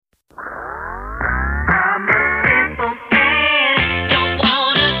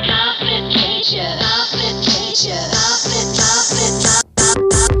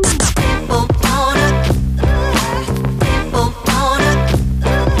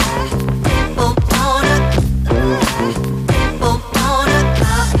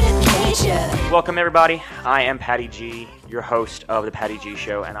Welcome, everybody. I am Patty G, your host of The Patty G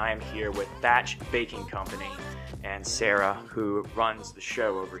Show, and I am here with Batch Baking Company and Sarah, who runs the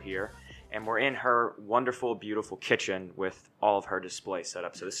show over here. And we're in her wonderful, beautiful kitchen with all of her display set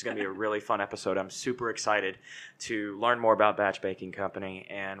up. So this is going to be a really fun episode. I'm super excited to learn more about Batch Baking Company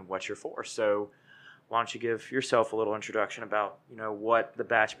and what you're for. So why don't you give yourself a little introduction about, what the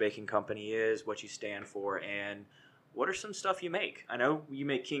Batch Baking Company is, what you stand for, and what are some stuff you make? I know you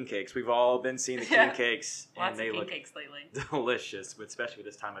make king cakes. We've all been seeing the king cakes. Lots and they of king look cakes lately. Delicious, especially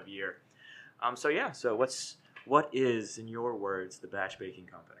this time of year. So what is, in your words, the Batch Baking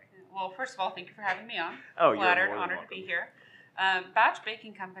Company? Well, first of all, thank you for having me on. Oh, Flattered, you're more than honored to be here. Batch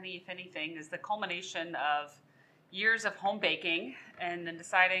Baking Company, if anything, is the culmination of years of home baking and then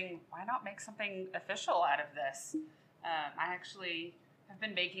deciding, why not make something official out of this? I actually have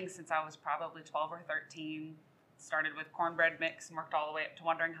been baking since I was probably 12 or 13. Started with cornbread mix and worked all the way up to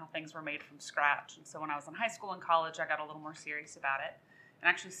wondering how things were made from scratch. And so when I was in high school and college, I got a little more serious about it and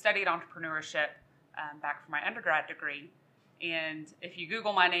actually studied entrepreneurship back for my undergrad degree. And if you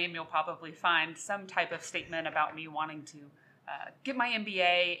Google my name, you'll probably find some type of statement about me wanting to get my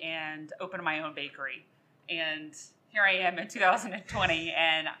MBA and open my own bakery. And here I am in 2020,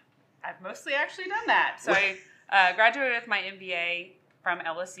 and I've mostly actually done that. So I graduated with my MBA from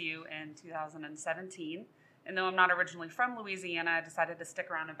LSU in 2017. And though I'm not originally from Louisiana, I decided to stick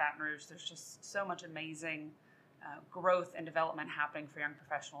around in Baton Rouge. There's just so much amazing growth and development happening for young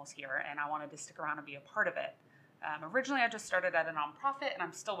professionals here, and I wanted to stick around and be a part of it. Originally, I just started at a nonprofit, and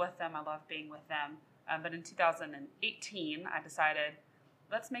I'm still with them. I love being with them. But in 2018, I decided,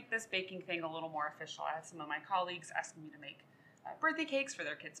 let's make this baking thing a little more official. I had some of my colleagues asking me to make birthday cakes for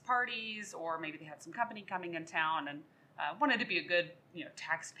their kids' parties, or maybe they had some company coming in town, and wanted to be a good,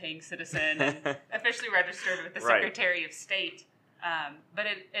 tax-paying citizen and officially registered with the Secretary of State. But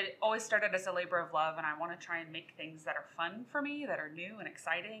it always started as a labor of love, and I want to try and make things that are fun for me, that are new and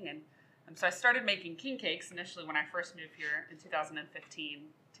exciting. And so I started making king cakes initially when I first moved here in 2015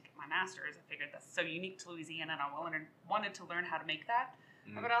 to get my master's. I figured that's so unique to Louisiana, and I wanted to learn how to make that.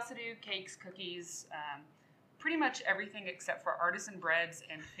 I would also do cakes, cookies, pretty much everything except for artisan breads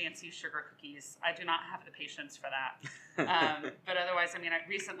and fancy sugar cookies. I do not have the patience for that. But otherwise,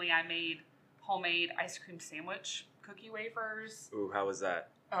 recently I made homemade ice cream sandwich cookie wafers. Ooh, how was that?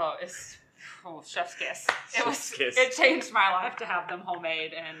 Oh, chef's kiss. Kiss. It changed my life to have them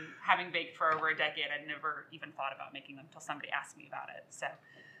homemade, and having baked for over a decade, I'd never even thought about making them until somebody asked me about it. So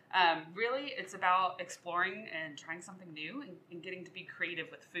really, it's about exploring and trying something new and getting to be creative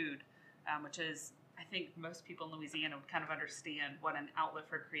with food, which is, I think most people in Louisiana would kind of understand what an outlet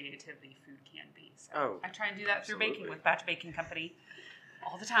for creativity food can be. So I try and do that through baking with Batch Baking Company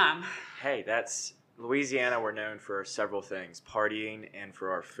all the time. Hey, that's Louisiana. We're known for several things: partying and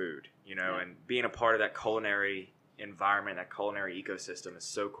for our food. And being a part of that culinary environment, that culinary ecosystem is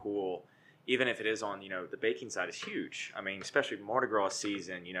so cool. Even if it is on, the baking side is huge. Especially Mardi Gras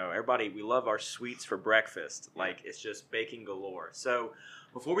season. Everybody, we love our sweets for breakfast. Like, it's just baking galore. So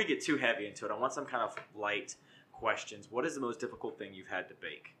before we get too heavy into it, I want some kind of light questions. What is the most difficult thing you've had to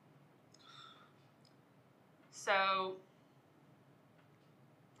bake? So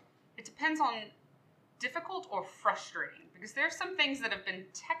it depends on difficult or frustrating, because there's some things that have been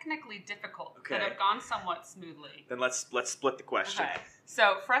technically difficult that have gone somewhat smoothly. Then let's split the question. Okay.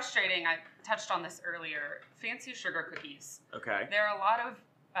 So frustrating, I touched on this earlier, fancy sugar cookies. Okay. There are a lot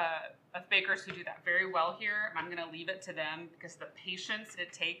of bakers who do that very well here. I'm going to leave it to them, because the patience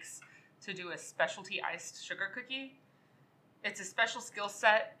it takes to do a specialty iced sugar cookie, it's a special skill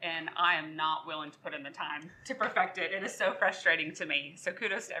set, and I am not willing to put in the time to perfect it. It is so frustrating to me. So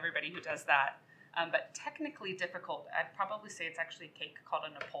kudos to everybody who does that. But technically difficult, I'd probably say it's actually a cake called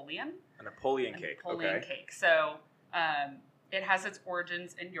a Napoleon. A Napoleon cake. Napoleon cake. So it has its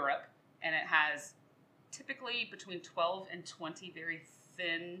origins in Europe, and it has typically between 12 and 20 very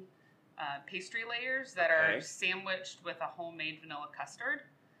thin pastry layers that are sandwiched with a homemade vanilla custard.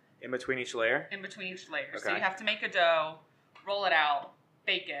 In between each layer? In between each layer. Okay. So you have to make a dough, roll it out,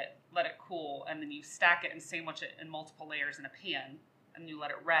 bake it, let it cool, and then you stack it and sandwich it in multiple layers in a pan, and you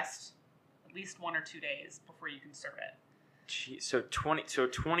let it rest at least 1 or 2 days before you can serve it. Gee, so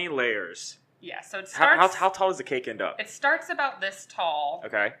 20 layers. Yeah, so it starts... How tall does the cake end up? It starts about this tall.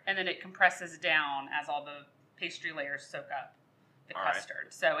 Okay. And then it compresses down as all the pastry layers soak up the custard.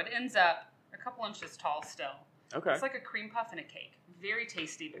 Right. So it ends up a couple inches tall still. Okay. It's like a cream puff in a cake. Very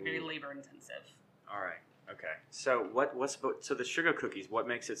tasty, but very labor intensive. All right. Okay. So so the sugar cookies, what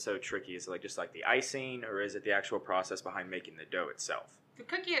makes it so tricky? Is it just like the icing, or is it the actual process behind making the dough itself? The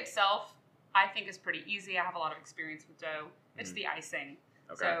cookie itself, I think, is pretty easy. I have a lot of experience with dough. It's the icing.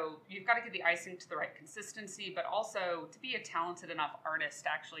 Okay. So you've got to get the icing to the right consistency, but also to be a talented enough artist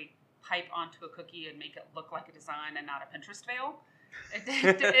to actually pipe onto a cookie and make it look like a design and not a Pinterest fail.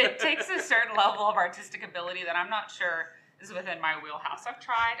 It takes a certain level of artistic ability that I'm not sure is within my wheelhouse. I've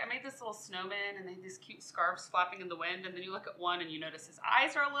tried. I made this little snowman, and they had these cute scarves flapping in the wind, and then you look at one and you notice his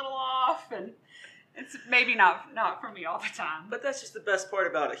eyes are a little off, and it's maybe not for me all the time. But that's just the best part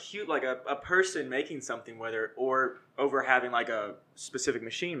about a person making something, or over having like a specific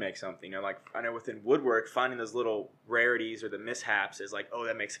machine make something. You know, like I know within woodwork, finding those little rarities or the mishaps is like, oh,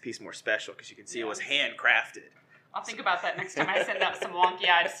 that makes a piece more special because you can see it was handcrafted. I'll think about that next time I send out some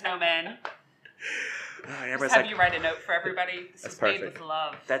wonky-eyed snowmen. Just have you write a note for everybody. This is made with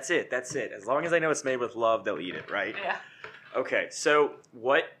love. That's it. As long as I know it's made with love, they'll eat it, right? Yeah. Okay, so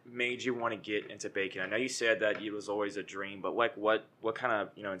what made you want to get into baking? I know you said that it was always a dream, but like what kind of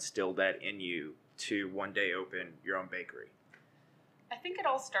instilled that in you to one day open your own bakery? I think it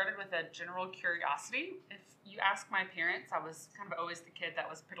all started with a general curiosity. If you ask my parents, I was kind of always the kid that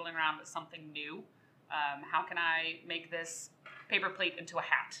was piddling around with something new. How can I make this paper plate into a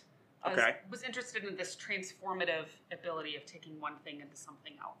hat? I was interested in this transformative ability of taking one thing into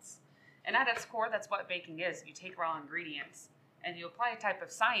something else. And at its core, that's what baking is. You take raw ingredients and you apply a type of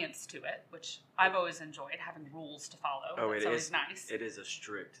science to it, which I've always enjoyed, having rules to follow. Oh, it's always nice. It is a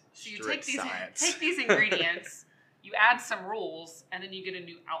strict science. Take these ingredients, you add some rules, and then you get a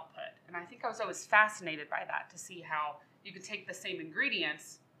new output. And I think I was always fascinated by that, to see how you could take the same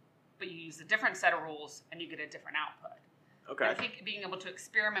ingredients, but you use a different set of rules and you get a different output. Okay. And I think being able to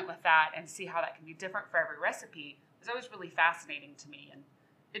experiment with that and see how that can be different for every recipe was always really fascinating to me. And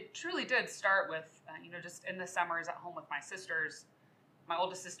it truly did start with, just in the summers at home with my sisters. My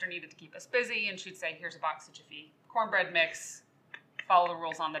oldest sister needed to keep us busy, and she'd say, here's a box of Jiffy cornbread mix, follow the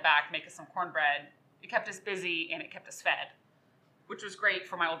rules on the back, make us some cornbread. It kept us busy, and it kept us fed, which was great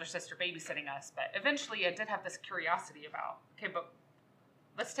for my older sister babysitting us. But eventually I did have this curiosity about, okay, but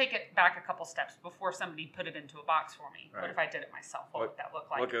let's take it back a couple steps before somebody put it into a box for me. Right. What if I did it myself? What would that look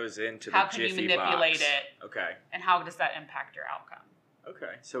like? What goes into the Jiffy box? How can you manipulate it? Okay. And how does that impact your outcome?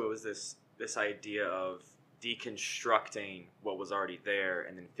 Okay. So it was this idea of deconstructing what was already there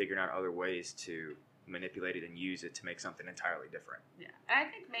and then figuring out other ways to manipulate it and use it to make something entirely different. Yeah. And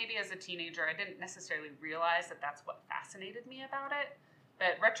I think maybe as a teenager, I didn't necessarily realize that that's what fascinated me about it.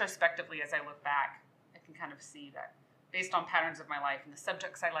 But retrospectively, as I look back, I can kind of see that based on patterns of my life and the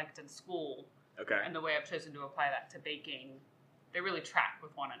subjects I liked in school, and the way I've chosen to apply that to baking, they really track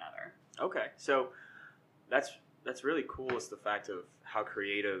with one another. Okay. So that's really cool, is the fact of how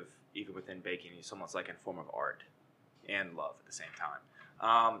creative, even within baking, is almost like a form of art and love at the same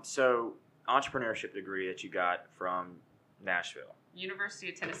time. So entrepreneurship degree that you got from Nashville. University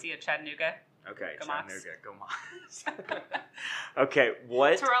of Tennessee at Chattanooga. Okay, Go Chattanooga. Go Mocs. Okay,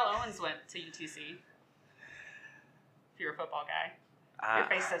 what? Terrell Owens went to UTC. If you're a football guy. Your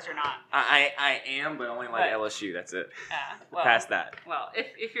face says you're not. I am, but only like LSU. That's it. Past that. Well,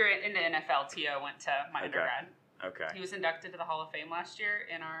 if you're into NFL, T.O. went to my undergrad. Okay. He was inducted to the Hall of Fame last year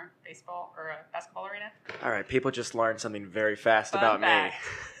in our basketball arena. All right, people just learned something very fast about me.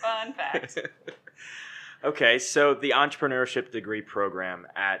 Fun fact. Okay, so the entrepreneurship degree program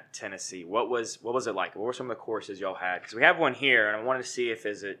at Tennessee, what was it like? What were some of the courses y'all had? Because we have one here, and I wanted to see if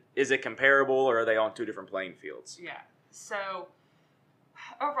is it comparable, or are they on two different playing fields? Yeah. So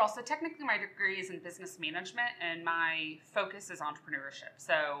overall, technically my degree is in business management, and my focus is entrepreneurship.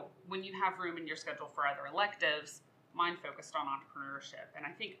 So when you have room in your schedule for other electives, mine focused on entrepreneurship. And I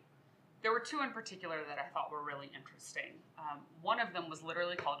think there were two in particular that I thought were really interesting. One of them was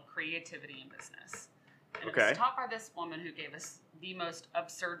literally called Creativity in Business. And it was taught by this woman who gave us the most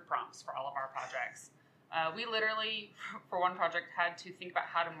absurd prompts for all of our projects. We literally, for one project, had to think about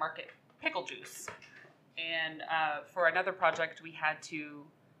how to market pickle juice. And for another project, we had to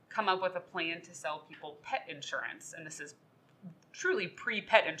come up with a plan to sell people pet insurance. And this is truly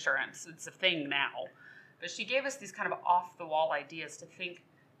pre-pet insurance. It's a thing now. But she gave us these kind of off-the-wall ideas to think,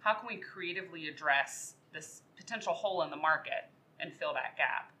 how can we creatively address this potential hole in the market and fill that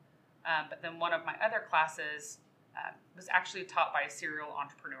gap? But then one of my other classes was actually taught by a serial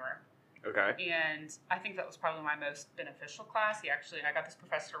entrepreneur. Okay. And I think that was probably my most beneficial class. I got this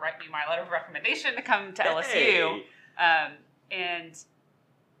professor to write me my letter of recommendation to come to LSU. And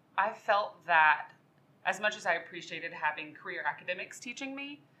I felt that as much as I appreciated having career academics teaching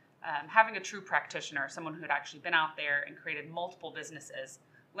me, having a true practitioner, someone who had actually been out there and created multiple businesses,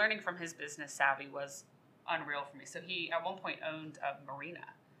 learning from his business savvy was unreal for me. So he, at one point, owned a marina.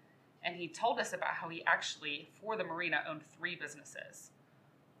 And he told us about how he actually, for the marina, owned 3 businesses.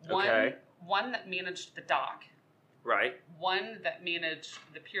 One that managed the dock, Right. One that managed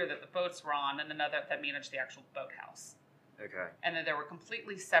the pier that the boats were on, and another that managed the actual boathouse. Okay. And then they were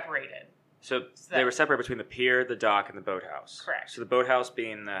completely separated. So they were separated between the pier, the dock, and the boathouse. Correct. So the boathouse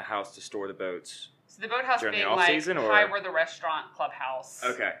being the house to store the boats. So the boathouse being like high where the restaurant, clubhouse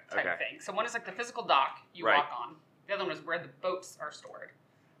type thing. So one is like the physical dock you walk on. The other one is where the boats are stored.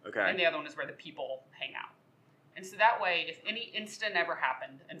 Okay. And the other one is where the people hang out. And so that way, if any incident ever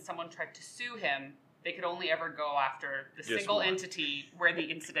happened and someone tried to sue him, they could only ever go after the single entity where the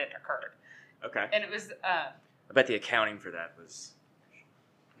incident occurred. Okay. And it was... I bet the accounting for that was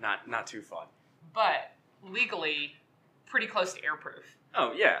not too fun. But legally, pretty close to airproof.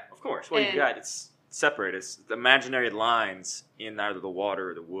 Oh, yeah, of course. Well, it's separate. It's the imaginary lines in either the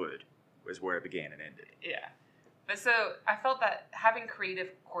water or the wood was where it began and ended. Yeah. But so I felt that having creative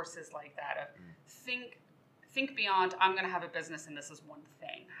courses like that of think beyond, I'm going to have a business and this is one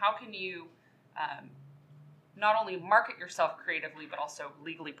thing. How can you not only market yourself creatively, but also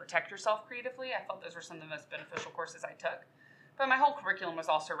legally protect yourself creatively? I felt those were some of the most beneficial courses I took. But my whole curriculum was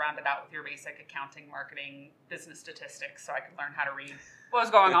also rounded out with your basic accounting, marketing, business statistics, so I could learn how to read what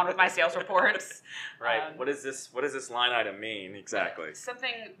was going on with my sales reports. Right. What does this line item mean exactly?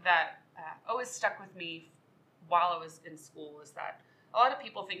 Something that always stuck with me while I was in school is that a lot of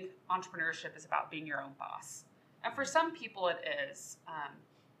people think entrepreneurship is about being your own boss. And for some people it is.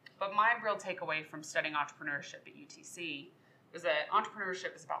 But my real takeaway from studying entrepreneurship at UTC was that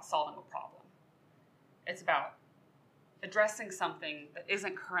entrepreneurship is about solving a problem. It's about addressing something that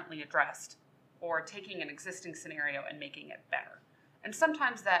isn't currently addressed or taking an existing scenario and making it better. And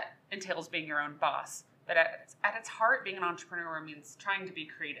sometimes that entails being your own boss. But at its heart, being an entrepreneur means trying to be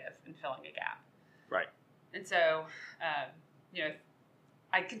creative and filling a gap. Right. And so,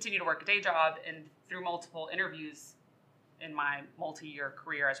 I continue to work a day job, and through multiple interviews in my multi-year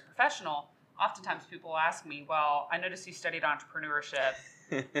career as a professional, oftentimes people ask me, well, I noticed you studied entrepreneurship.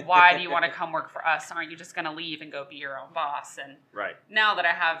 Why do you want to come work for us? Aren't you just going to leave and go be your own boss? And now that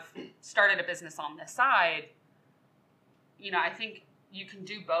I have started a business on this side, I think you can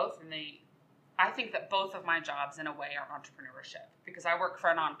do both. And I think that both of my jobs in a way are entrepreneurship, because I work for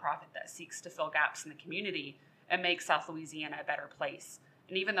a nonprofit that seeks to fill gaps in the community and make South Louisiana a better place.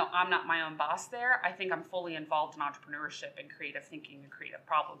 And even though I'm not my own boss there, I think I'm fully involved in entrepreneurship and creative thinking and creative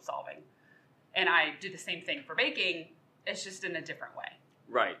problem solving. And I do the same thing for baking. It's just in a different way.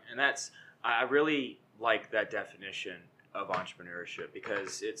 Right. And I really like that definition of entrepreneurship,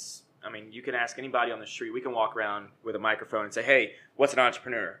 because you can ask anybody on the street. We can walk around with a microphone and say, hey, what's an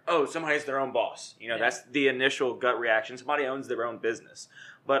entrepreneur? Oh, somebody's their own boss. That's the initial gut reaction. Somebody owns their own business.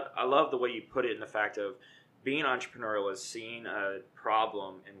 But I love the way you put it in the fact of being entrepreneurial is seeing a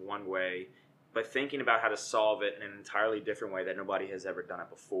problem in one way, but thinking about how to solve it in an entirely different way that nobody has ever done it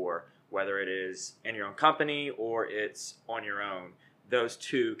before, whether it is in your own company or it's on your own. Those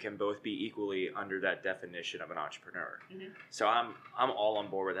two can both be equally under that definition of an entrepreneur. Mm-hmm. So I'm all on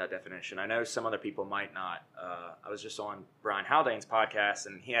board with that definition. I know some other people might not. I was just on Brian Haldane's podcast,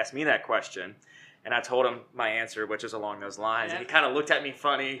 and he asked me that question, and I told him my answer, which is along those lines, and he kind of looked at me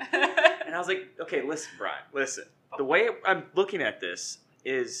funny, and I was like, okay, listen, Brian, listen. The way I'm looking at this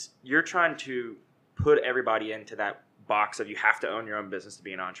is you're trying to put everybody into that box of you have to own your own business to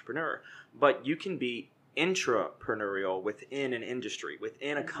be an entrepreneur, but you can be intrapreneurial within an industry,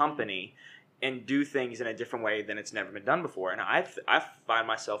 within a company, and do things in a different way than it's never been done before. And I find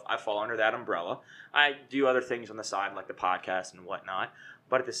myself, I fall under that umbrella. I do other things on the side, like the podcast and whatnot.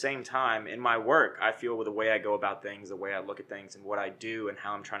 But at the same time, in my work, I feel with the way I go about things, the way I look at things, and what I do and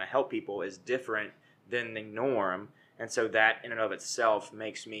how I'm trying to help people is different than the norm. And so that in and of itself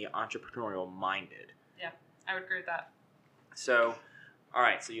makes me entrepreneurial minded. Yeah, I would agree with that. So, all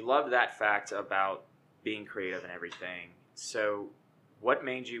right. So you loved that fact about being creative and everything. So what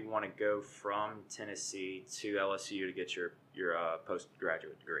made you want to go from Tennessee to LSU to get your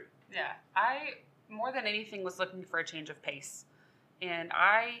postgraduate degree? Yeah, I, more than anything, was looking for a change of pace. And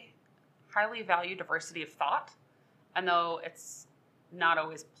I highly value diversity of thought. And though it's not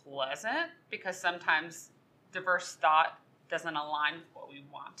always pleasant, because sometimes diverse thought doesn't align with what we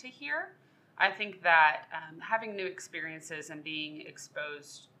want to hear, I think that having new experiences and being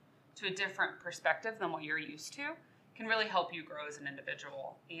exposed to a different perspective than what you're used to can really help you grow as an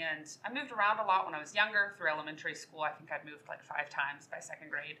individual. And I moved around a lot when I was younger. Through elementary school, I think I'd moved like 5 times by second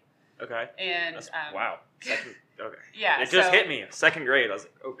grade. Okay. And wow. Okay. Yeah. It just hit me. Second grade. I was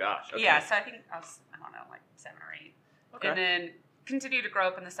like, oh gosh. Okay. Yeah. So I think I was, like 7 or 8. Okay. And then continued to grow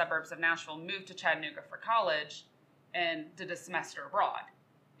up in the suburbs of Nashville, moved to Chattanooga for college, and did a semester abroad.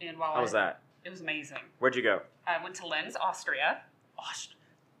 And while How was that? It was amazing. Where'd you go? I went to Linz, Austria.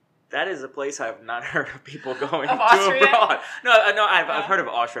 That is a place I've not heard of people going Of to Austria? abroad. No, I've heard of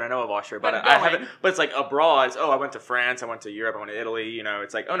Austria. I know of Austria, but I haven't. But it's like abroad. It's, I went to France. I went to Europe. I went to Italy. You know,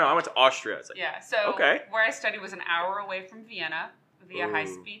 it's like, oh no, I went to Austria. It's like, Yeah. So okay. where I studied was an hour away from Vienna via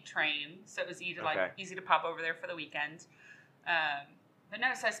high-speed train, so it was easy to pop over there for the weekend. But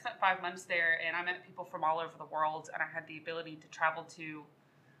no, so I spent 5 months there, and I met people from all over the world, and I had the ability to travel to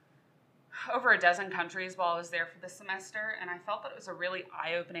over a dozen countries while I was there for the semester, and I felt that it was a really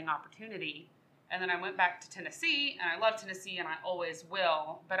eye-opening opportunity. And then I went back to Tennessee, and I love Tennessee, and I always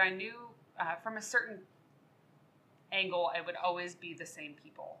will, but I knew from a certain angle it would always be the same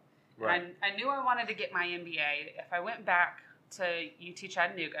people. Right. And I knew I wanted to get my MBA. If I went back to UT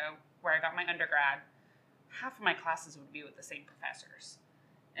Chattanooga, where I got my undergrad, half of my classes would be with the same professors.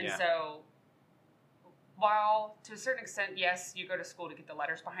 And so while to a certain extent, yes, you go to school to get the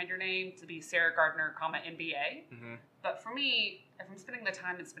letters behind your name, to be Sarah Gardner, MBA. Mm-hmm. But for me, if I'm spending the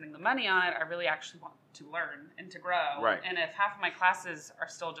time and spending the money on it, I really actually want to learn and to grow. Right. And if half of my classes are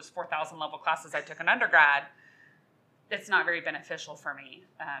still just 4,000 level classes I took in undergrad, it's not very beneficial for me.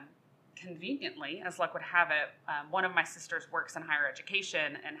 Conveniently, as luck would have it, one of my sisters works in higher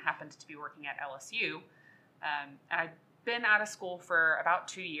education and happened to be working at LSU. I'd been out of school for about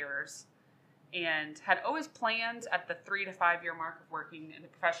 2 years and had always planned at the 3 to 5 year mark of working in the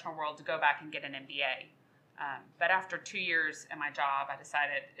professional world to go back and get an MBA. But after 2 years in my job, I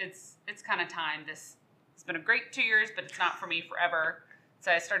decided it's kind of time. It's been a great 2 years, but it's not for me forever.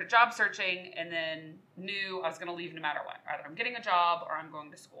 So I started job searching and then knew I was going to leave no matter what. Either I'm getting a job or I'm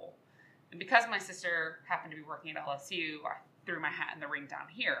going to school. And because my sister happened to be working at LSU, I threw my hat in the ring down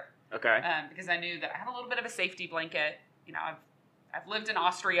here. Okay. Because I knew that I had a little bit of a safety blanket. You know, I've lived in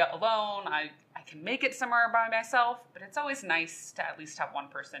Austria alone. I can make it somewhere by myself, but it's always nice to at least have one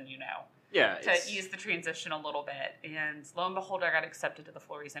person you know. Yeah. To ease the transition a little bit. And lo and behold, I got accepted to the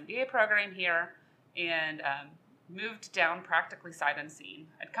Flores MBA program here and moved down practically sight unseen.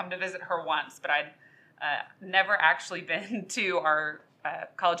 I'd come to visit her once, but I'd never actually been to our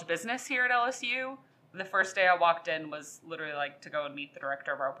college of business here at LSU. The first day I walked in was literally like to go and meet the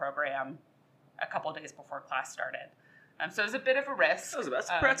director of our program a couple of days before class started. So it was a bit of a risk.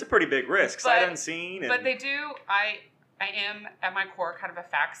 That's a pretty big risk. Sight unseen. But they do. I am at my core kind of a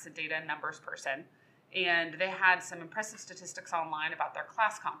facts and data and numbers person, and they had some impressive statistics online about their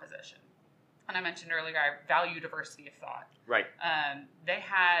class composition. And I mentioned earlier, I value diversity of thought. Right. They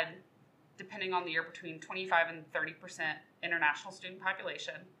had, depending on the year, between 25 and 30% international student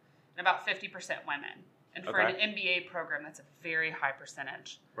population, and about 50% women. And for an MBA program, that's a very high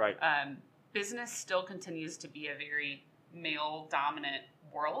percentage. Right. Business still continues to be a very male-dominant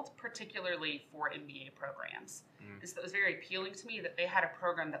world, particularly for MBA programs. And so it was very appealing to me that they had a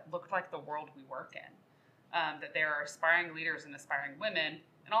program that looked like the world we work in, that there are aspiring leaders and aspiring women,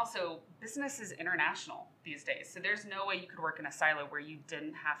 and also business is international these days. So there's no way you could work in a silo where you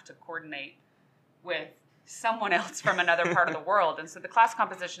didn't have to coordinate with someone else from another part of the world. And so the class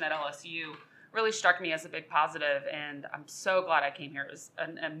composition at LSU really struck me as a big positive, and I'm so glad I came here. It was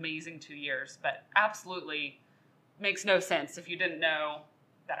an amazing 2 years, but absolutely makes no sense if you didn't know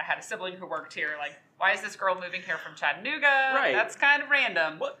that I had a sibling who worked here. Like, why is this girl moving here from Chattanooga? Right. That's kind of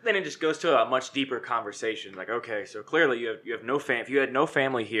random. Well, then it just goes to a much deeper conversation. Like, okay, so clearly you have no if you had no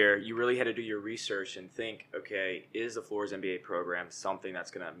family here, you really had to do your research and think, okay, is the Flores MBA program something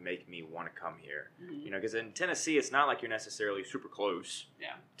that's going to make me want to come here? Mm-hmm. You know, because in Tennessee, it's not like you're necessarily super close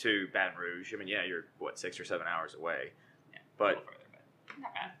to Baton Rouge. I mean, yeah, you're 6 or 7 hours away. Yeah, but a little further, but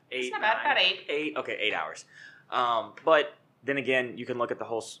not bad. It's not bad. About 8. Okay, 8 hours. But then again, you can look at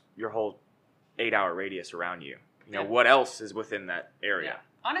your whole 8-hour radius around you. You know, what else is within that area?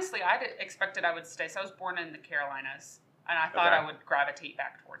 Yeah. Honestly, I expected I would stay. So I was born in the Carolinas, and I thought I would gravitate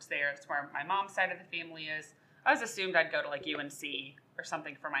back towards there. It's where my mom's side of the family is. I was assumed I'd go to like UNC or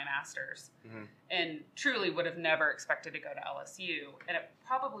something for my master's, and truly would have never expected to go to LSU. And it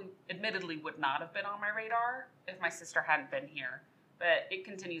probably, admittedly, would not have been on my radar if my sister hadn't been here. But it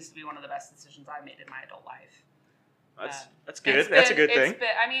continues to be one of the best decisions I made in my adult life. That's good. That's a good thing.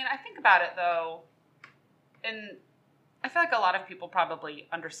 I mean, I think about it though, and I feel like a lot of people probably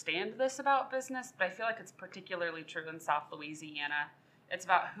understand this about business, but I feel like it's particularly true in South Louisiana. It's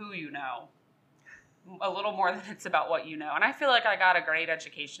about who you know, a little more than it's about what you know. And I feel like I got a great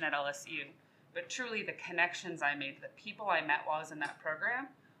education at LSU, but truly the connections I made, the people I met while I was in that program,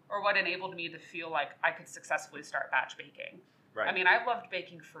 are what enabled me to feel like I could successfully start batch baking. Right. I mean, I've loved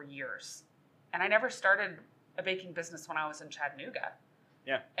baking for years, and I never started a baking business when I was in Chattanooga.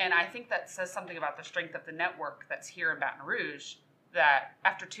 Yeah. And I think that says something about the strength of the network that's here in Baton Rouge, that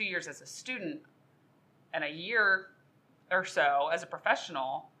after 2 years as a student and a year or so as a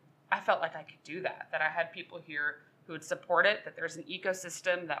professional, I felt like I could do that I had people here who would support it, that there's an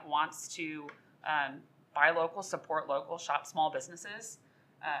ecosystem that wants to buy local, support local, shop small businesses.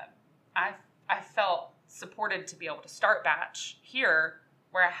 I felt supported to be able to start Batch here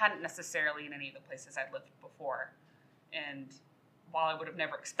where I hadn't necessarily in any of the places I'd lived before. And while I would have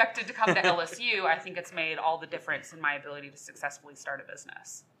never expected to come to LSU, I think it's made all the difference in my ability to successfully start a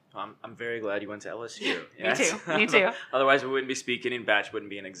business. I'm very glad you went to LSU. Me too. Otherwise, we wouldn't be speaking, and Batch wouldn't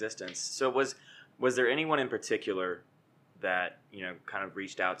be in existence. So was there anyone in particular that, kind of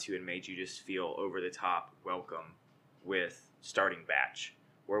reached out to you and made you just feel over the top welcome with starting Batch?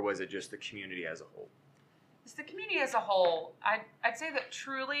 Or was it just the community as a whole? It's the community as a whole. I'd say that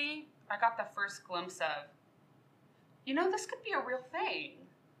truly I got the first glimpse of, this could be a real thing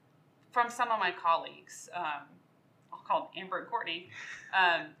from some of my colleagues. I'll call them Amber and Courtney.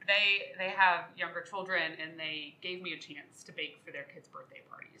 They have younger children, and they gave me a chance to bake for their kids' birthday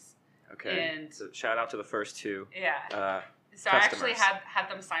parties. Okay. And so shout out to the first two. Yeah. So Customers. I actually had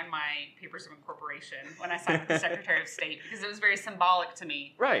them sign my papers of incorporation when I signed with the Secretary of State, because it was very symbolic to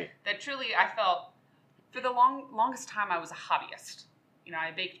me. Right. That truly I felt for the longest time I was a hobbyist.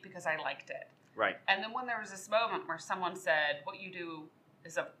 I baked because I liked it. Right. And then when there was this moment where someone said, what you do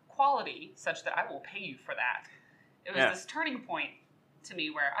is of quality such that I will pay you for that. It was this turning point to me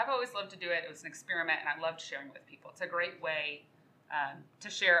where I've always loved to do it. It was an experiment, and I loved sharing with people. It's a great way to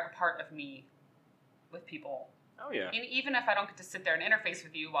share a part of me with people. Oh, yeah. And even if I don't get to sit there and interface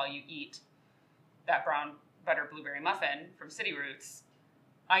with you while you eat that brown butter blueberry muffin from City Roots,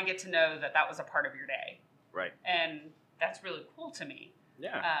 I get to know that was a part of your day. Right. And that's really cool to me.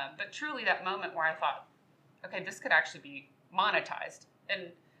 Yeah. But truly that moment where I thought, okay, this could actually be monetized.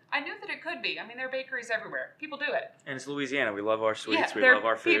 And I knew that it could be. I mean, there are bakeries everywhere. People do it. And it's Louisiana. We love our sweets. Yeah, we love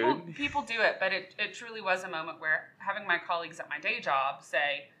our food. People do it, but it truly was a moment where having my colleagues at my day job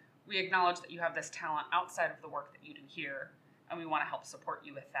say, we acknowledge that you have this talent outside of the work that you do here, and we want to help support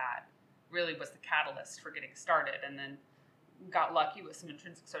you with that, really was the catalyst for getting started. And then got lucky with some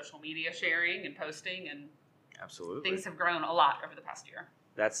intrinsic social media sharing and posting, and absolutely things have grown a lot over the past year.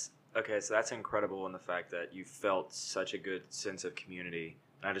 So that's incredible in the fact that you felt such a good sense of community.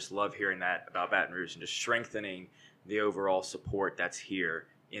 And I just love hearing that about Baton Rouge and just strengthening the overall support that's here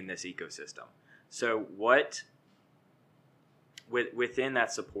in this ecosystem. So within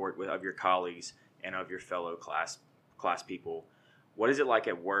that support of your colleagues and of your fellow class people, what is it like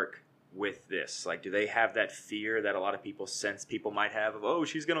at work with this? Like, do they have that fear that a lot of people might have of, oh,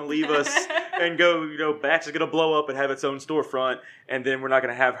 she's going to leave us and go, Batch is going to blow up and have its own storefront, and then we're not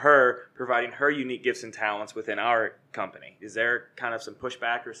going to have her providing her unique gifts and talents within our company? Is there kind of some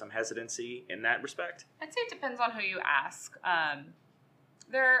pushback or some hesitancy in that respect? I'd say it depends on who you ask.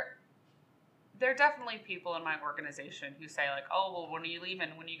 There are definitely people in my organization who say, like, oh, well, when are you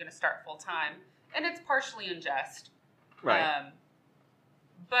leaving? When are you going to start full time? And it's partially in jest. Right.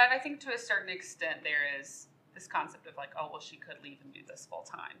 But I think to a certain extent there is this concept of like, oh, well, she could leave and do this full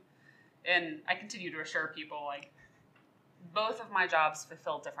time. And I continue to assure people, like, both of my jobs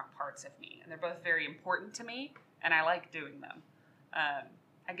fulfill different parts of me, and they're both very important to me, and I like doing them.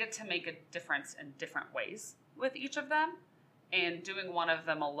 I get to make a difference in different ways with each of them, and doing one of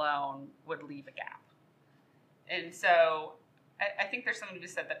them alone would leave a gap. And so I think there's something to be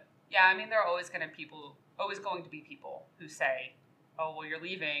said that, yeah, I mean, there are always going to be people who say, oh, well, you're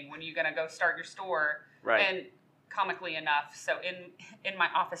leaving. When are you going to go start your store? Right. And comically enough, so in my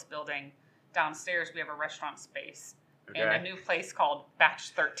office building downstairs, we have a restaurant space. Okay. And a new place called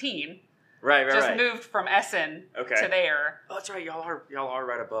Batch 13. Right. Moved from Essen to there. Oh, that's right. Y'all are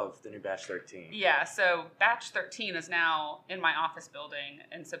right above the new Batch 13. Yeah, so Batch 13 is now in my office building,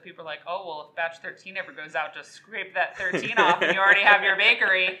 and so people are like, oh, well, if Batch 13 ever goes out, just scrape that 13 off and you already have your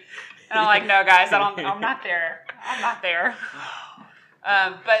bakery. And I'm like, no, guys, I'm not there.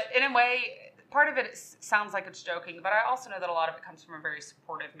 But in a way, part of it sounds like it's joking, but I also know that a lot of it comes from a very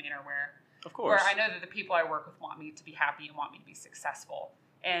supportive manner where I know that the people I work with want me to be happy and want me to be successful.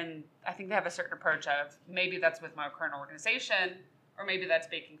 And I think they have a certain approach of maybe that's with my current organization, or maybe that's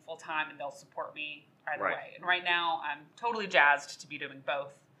baking full time and they'll support me either way. And right now, I'm totally jazzed to be doing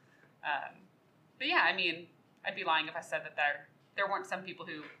both. But yeah, I mean, I'd be lying if I said that there weren't some people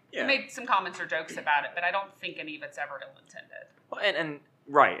who made some comments or jokes about it, but I don't think any of it's ever ill-intended. Well, and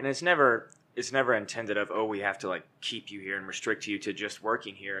it's never intended of, oh, we have to like keep you here and restrict you to just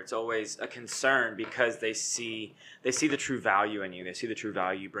working here. It's always a concern because they see the true value in you. They see the true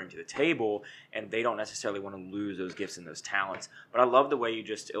value you bring to the table, and they don't necessarily want to lose those gifts and those talents. But I love the way you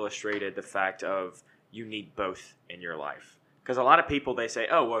just illustrated the fact of you need both in your life. Because a lot of people, they say,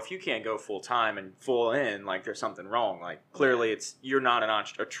 oh, well, if you can't go full time and full in, like there's something wrong. Like clearly you're not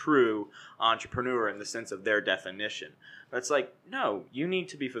a true entrepreneur in the sense of their definition. But it's like, no, you need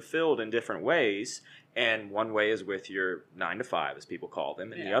to be fulfilled in different ways. And one way is with your 9 to 5, as people call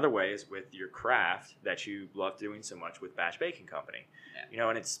them. And the other way is with your craft that you love doing so much with Batch Baking Company. Yeah.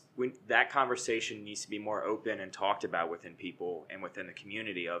 And that conversation needs to be more open and talked about within people and within the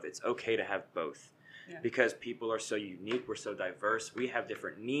community of it's okay to have both. Yeah. Because people are so unique, we're so diverse, we have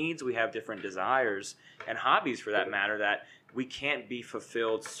different needs, we have different desires, and hobbies for that matter, that we can't be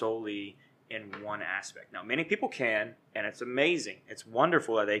fulfilled solely in one aspect. Now, many people can, and it's amazing. It's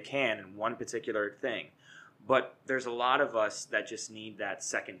wonderful that they can in one particular thing. But there's a lot of us that just need that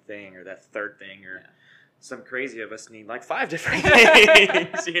second thing or that third thing, or some crazy of us need like 5 different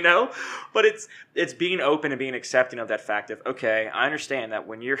things, But it's being open and being accepting of that fact of, okay, I understand that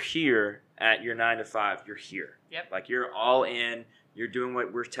when you're here at your 9 to 5, you're here. Yep. Like you're all in. You're doing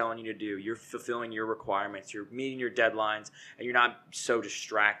what we're telling you to do. You're fulfilling your requirements. You're meeting your deadlines, and you're not so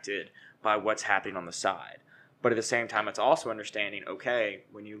distracted by what's happening on the side. But at the same time, it's also understanding, okay,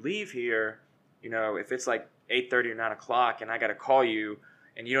 when you leave here, if it's like 8:30 or 9 o'clock and I got to call you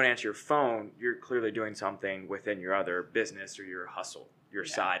and you don't answer your phone, you're clearly doing something within your other business or your hustle, your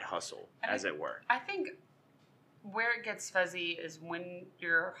side hustle, as it were. I think where it gets fuzzy is when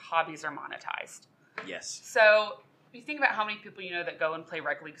your hobbies are monetized. Yes. So you think about how many people that go and play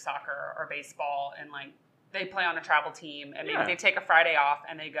rec league soccer or baseball, and like they play on a travel team, and maybe they take a Friday off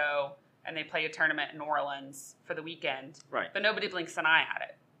and they go and they play a tournament in New Orleans for the weekend. Right. But nobody blinks an eye at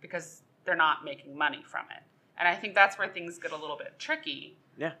it because they're not making money from it. And I think that's where things get a little bit tricky.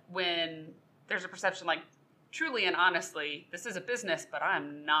 Yeah. When there's a perception like, truly and honestly, this is a business, but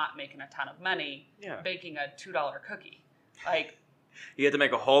I'm not making a ton of money baking a $2 cookie. Like, you have to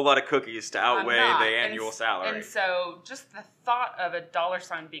make a whole lot of cookies to outweigh the annual salary. And so just the thought of a dollar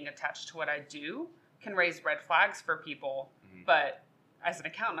sign being attached to what I do can raise red flags for people. Mm-hmm. But as an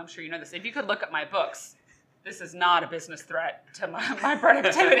accountant, I'm sure you know this. If you could look at my books, this is not a business threat to my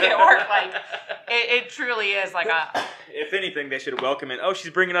productivity at work. Like, it truly is like a... If anything, they should welcome it. Oh,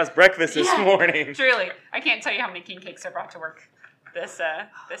 she's bringing us breakfast this morning. Truly. I can't tell you how many king cakes I brought to work this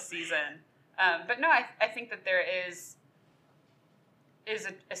season. But no, I think that there is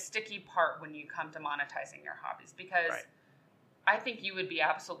a sticky part when you come to monetizing your hobbies, because I think you would be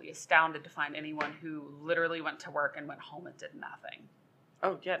absolutely astounded to find anyone who literally went to work and went home and did nothing.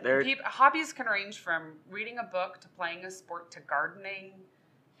 Oh, yeah. Hobbies can range from reading a book to playing a sport to gardening,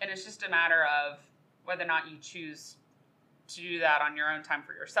 and it's just a matter of whether or not you choose to do that on your own time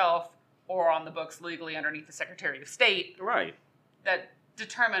for yourself or on the books legally underneath the Secretary of State. Right. That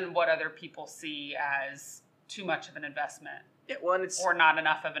determine what other people see as too much of an investment. Yeah, well, and or not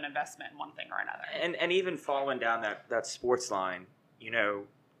enough of an investment in one thing or another. And even following down that sports line,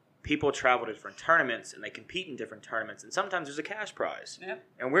 people travel to different tournaments and they compete in different tournaments, and sometimes there's a cash prize. Yep.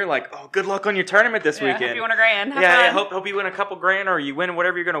 And we're like, oh, good luck on your tournament this weekend. Hope you win a grand. Hope you win a couple grand, or you win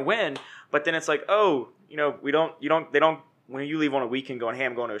whatever you're going to win. But then it's like, oh, they don't. When you leave on a weekend going, hey,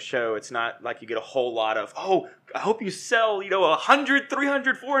 I'm going to a show, it's not like you get a whole lot of, oh, I hope you sell, 100,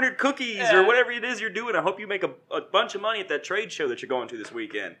 300, 400 cookies or whatever it is you're doing. I hope you make a bunch of money at that trade show that you're going to this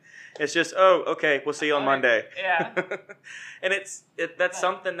weekend. It's just, oh, okay, we'll see you on Monday. Yeah. And that's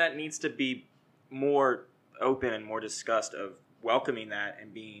something that needs to be more open and more discussed, of welcoming that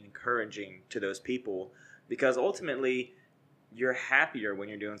and being encouraging to those people, because ultimately you're happier when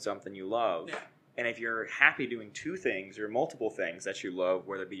you're doing something you love. Yeah. And if you're happy doing 2 things or multiple things that you love,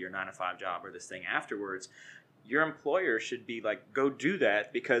 whether it be your 9 to 5 job or this thing afterwards, your employer should be like, go do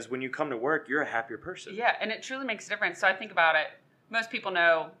that, because when you come to work, you're a happier person. Yeah, and it truly makes a difference. So I think about it. Most people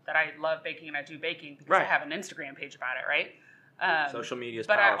know that I love baking and I do baking because I have an Instagram page about it, right? Social media is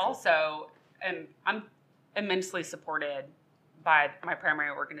powerful. But I also I'm immensely supported by my primary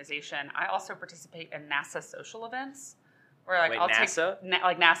organization. I also participate in NASA social events where I'll NASA? take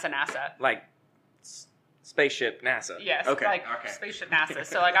like NASA. Like spaceship NASA. Yes, spaceship NASA.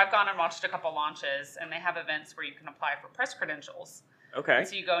 So I've gone and watched a couple launches, and they have events where you can apply for press credentials. Okay. And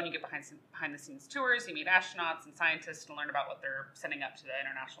so you go and you get behind the scenes tours, you meet astronauts and scientists to learn about what they're sending up to the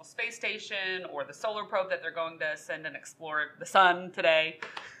International Space Station or the solar probe that they're going to send and explore the sun today.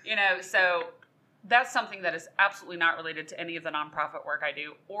 So that's something that is absolutely not related to any of the nonprofit work I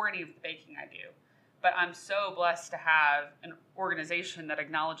do or any of the baking I do. But I'm so blessed to have an organization that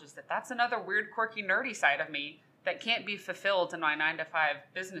acknowledges that that's another weird, quirky, nerdy side of me that can't be fulfilled in my 9 to 5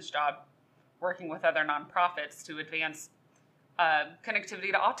 business job, working with other nonprofits to advance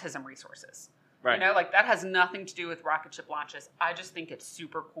connectivity to autism resources. Right. That has nothing to do with rocket ship launches. I just think it's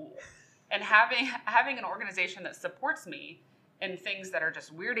super cool. And having an organization that supports me and things that are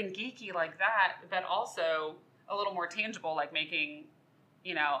just weird and geeky like that, but also a little more tangible, like making,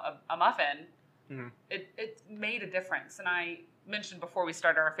 a muffin. Mm-hmm. It made a difference. And I mentioned before we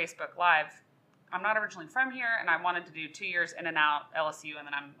started our Facebook Live, I'm not originally from here, and I wanted to do 2 years in and out LSU, and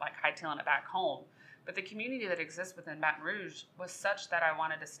then I'm like hightailing it back home. But the community that exists within Baton Rouge was such that I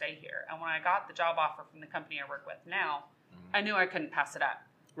wanted to stay here. And when I got the job offer from the company I work with now, I knew I couldn't pass it up.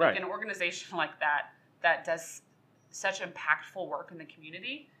 Right. Like an organization like that does such impactful work in the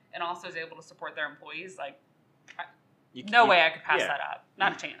community and also is able to support their employees, like no way I could pass that up.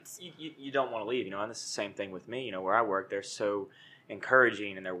 Not a chance. You don't want to leave, and it's the same thing with me, where I work. They're so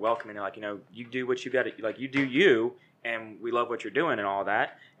encouraging and they're welcoming. They're like, you do what you got to, like, you do you, and we love what you're doing and all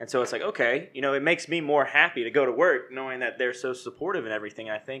that. And so it's like, okay, it makes me more happy to go to work knowing that they're so supportive and everything.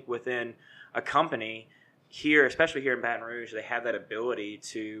 And I think within a company here, especially here in Baton Rouge, they have that ability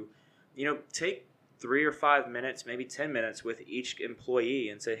to, take 3 or 5 minutes, maybe 10 minutes with each employee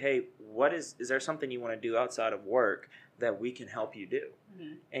and say, hey, is there something you want to do outside of work that we can help you do?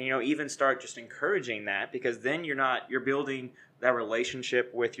 Mm-hmm. And, even start just encouraging that, because then you're building that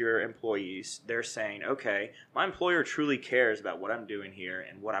relationship with your employees. They're saying, okay, my employer truly cares about what I'm doing here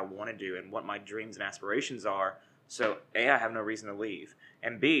and what I want to do and what my dreams and aspirations are. So A, I have no reason to leave.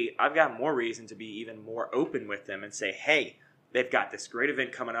 And B, I've got more reason to be even more open with them and say, hey, they've got this great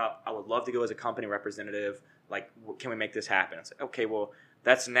event coming up. I would love to go as a company representative. Like, can we make this happen? It's like, okay, well,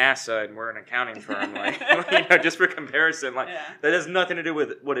 that's NASA and we're an accounting firm. Like, just for comparison, that has nothing to do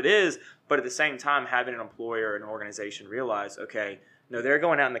with what it is. But at the same time, having an employer, an organization realize, okay, no, they're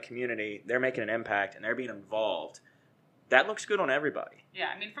going out in the community, they're making an impact, and they're being involved. That looks good on everybody. Yeah,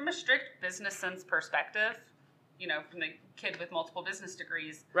 I mean, from a strict business sense perspective, from the kid with multiple business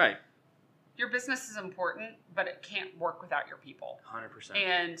degrees, right? Your business is important, but it can't work without your people. 100%.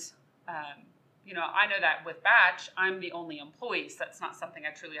 And, I know that with Batch, I'm the only employee, so that's not something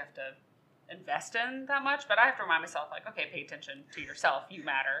I truly have to invest in that much. But I have to remind myself, like, okay, pay attention to yourself. You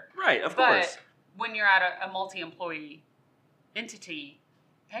matter. Right, of course. But when you're at a multi-employee entity,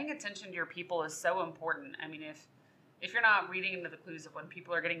 paying attention to your people is so important. I mean, if you're not reading into the clues of when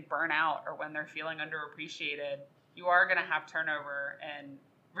people are getting burnt out or when they're feeling underappreciated, you are going to have turnover, and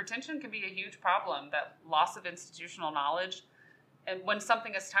retention can be a huge problem. That loss of institutional knowledge. And when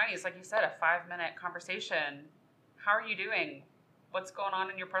something is tiny, it's like you said, a 5-minute conversation. How are you doing? What's going on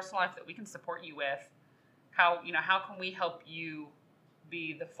in your personal life that we can support you with? How can we help you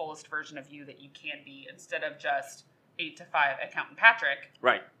be the fullest version of you that you can be, instead of just 8 to 5 accountant Patrick?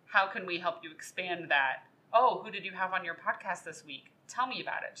 Right. How can we help you expand that? Oh, who did you have on your podcast this week? Tell me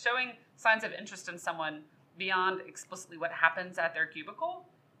about it. Showing signs of interest in someone beyond explicitly what happens at their cubicle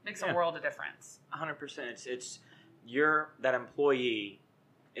makes a world of difference. 100%. It's that employee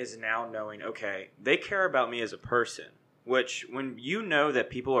is now knowing, okay, they care about me as a person, which when you know that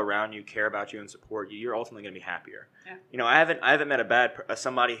people around you care about you and support you, you're ultimately going to be happier. Yeah. I haven't met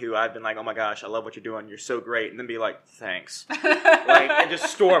somebody who I've been like, oh my gosh, I love what you're doing, you're so great, and then be like, thanks, and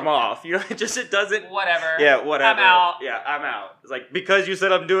just storm off. It doesn't. Whatever. Yeah, whatever. I'm out. Yeah, I'm out. It's like, because you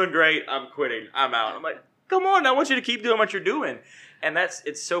said I'm doing great, I'm quitting. I'm out. I'm like, come on, I want you to keep doing what you're doing, and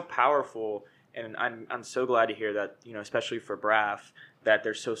it's so powerful. And I'm so glad to hear that, especially for BRAF, that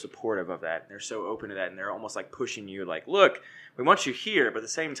they're so supportive of that. They're so open to that, and they're almost like pushing you, like, look, we want you here, but at the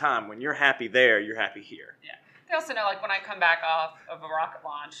same time, when you're happy there, you're happy here. Yeah. They also know, like, when I come back off of a rocket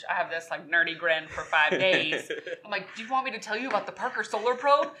launch, I have this, like, nerdy grin for 5 days. I'm like, do you want me to tell you about the Parker Solar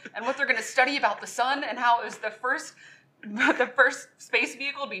Probe and what they're going to study about the sun and how it was the first space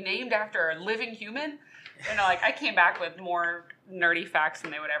vehicle to be named after a living human? And I came back with more nerdy facts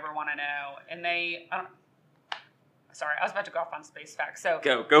than they would ever want to know. And sorry, I was about to go off on space facts. So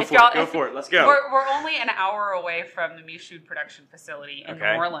go for it. Let's go. We're only an hour away from the Michoud production facility in New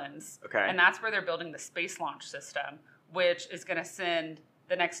Orleans. Okay. And that's where they're building the space launch system, which is going to send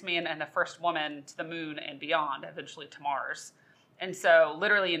the next man and the first woman to the moon and beyond, eventually to Mars. And so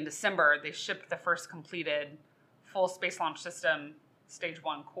literally in December, they shipped the first completed full space launch system, stage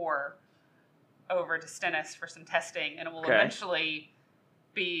 1 core, over to Stennis for some testing, and it will eventually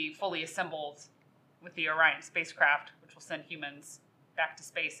be fully assembled with the Orion spacecraft, which will send humans back to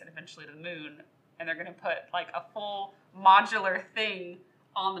space and eventually to the moon. And they're going to put like a full modular thing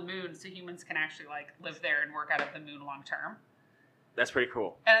on the moon so humans can actually like live there and work out of the moon long term. That's pretty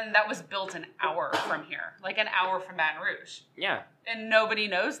cool. And that was built an hour from here, like an hour from Baton Rouge. Yeah. And nobody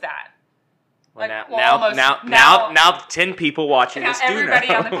knows that. Well, now 10 people watching this do know.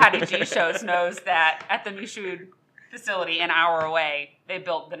 Everybody on the Patty G shows knows that at the Michoud facility, an hour away, they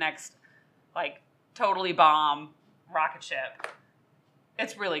built the next, like, totally bomb rocket ship.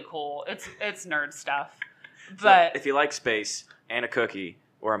 It's really cool. It's nerd stuff. But if you like space and a cookie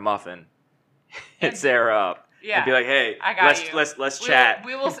or a muffin, hit Sarah up. Yeah. And be like, hey, I got let's chat.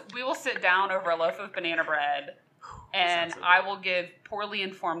 We will sit down over a loaf of banana bread, and I will give poorly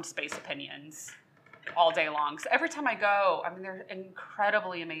informed space opinions all day long. So every time I go, I mean, they're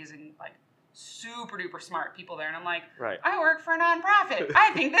incredibly amazing, like super duper smart people there, and I'm like, right. I work for a nonprofit.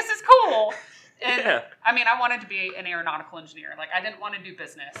 I think this is cool. And I mean, I wanted to be an aeronautical engineer. Like, I didn't want to do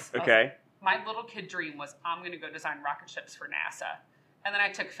business. Okay. My little kid dream was, I'm going to go design rocket ships for NASA. And then I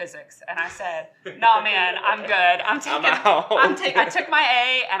took physics, and I said, "No, man, I'm good. I'm out. I took my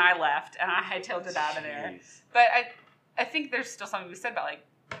A, and I left, and I hightailed it out of there." But I think there's still something to be said about like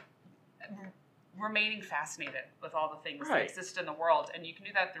remaining fascinated with all the things that exist in the world, and you can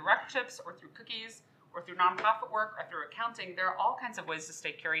do that through rocket ships, or through cookies, or through nonprofit work, or through accounting. There are all kinds of ways to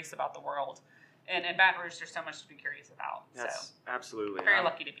stay curious about the world, and in Baton Rouge, there's so much to be curious about. That's so absolutely very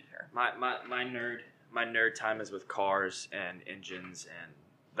lucky to be here. My nerd time is with cars and engines and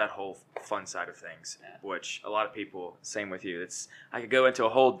that whole fun side of things, which a lot of people, same with you. I could go into a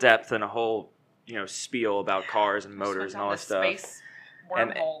whole depth and a whole spiel about cars and motors and all that stuff. Space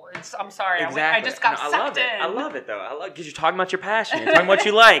wormhole. I'm sorry, exactly. I just got sucked in. I love it though. Because you're talking about your passion. You're talking about what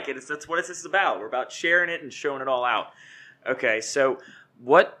you like. That's what this is about. We're about sharing it and showing it all out. Okay, so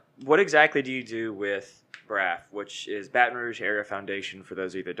what exactly do you do with BRAF, which is Baton Rouge Area Foundation? For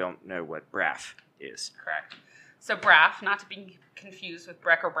those of you that don't know what BRAF is. Correct. So BRAF, not to be confused with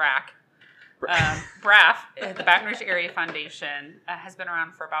Breck or Brack. BRAF, the Baton Rouge Area Foundation, has been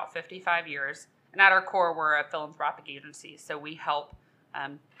around for about 55 years. And at our core, we're a philanthropic agency. So we help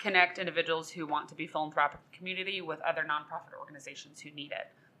connect individuals who want to be philanthropic in the community with other nonprofit organizations who need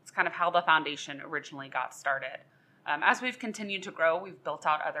it. It's kind of how the foundation originally got started. As we've continued to grow, we've built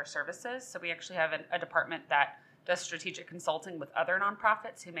out other services. So we actually have a department that does strategic consulting with other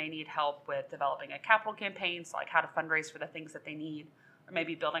nonprofits who may need help with developing a capital campaign, so like how to fundraise for the things that they need, or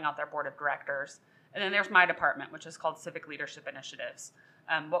maybe building out their board of directors. And then there's my department, which is called Civic Leadership Initiatives.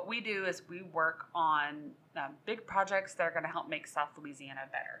 What we do is we work on big projects that are going to help make South Louisiana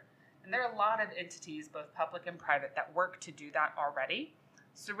better. And there are a lot of entities, both public and private, that work to do that already.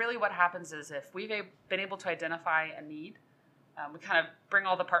 So really what happens is if we've been able to identify a need, we kind of bring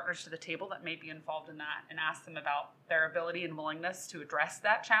all the partners to the table that may be involved in that and ask them about their ability and willingness to address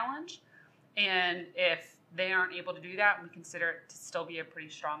that challenge. And if they aren't able to do that, we consider it to still be a pretty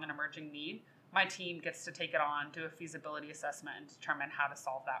strong and emerging need. My team gets to take it on, do a feasibility assessment, and determine how to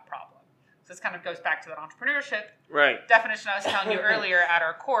solve that problem. So this kind of goes back to that entrepreneurship definition I was telling you earlier. At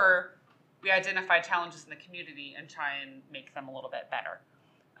our core, we identify challenges in the community and try and make them a little bit better.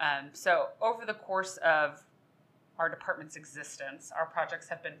 So over the course of our department's existence, our projects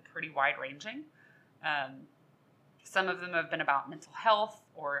have been pretty wide-ranging. Some of them have been about mental health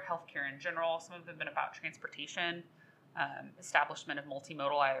or healthcare in general. Some of them have been about transportation, establishment of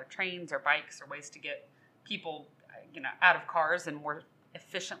multimodal, either trains or bikes, or ways to get people, out of cars and more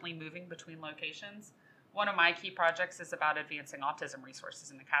efficiently moving between locations. One of my key projects is about advancing autism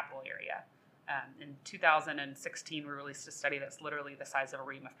resources in the capital area. In 2016, we released a study that's literally the size of a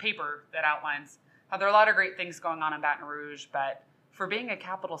ream of paper that outlines how there are a lot of great things going on in Baton Rouge, but for being a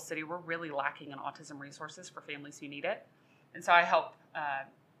capital city, we're really lacking in autism resources for families who need it. And so I help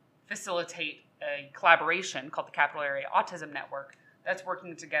facilitate a collaboration called the Capital Area Autism Network that's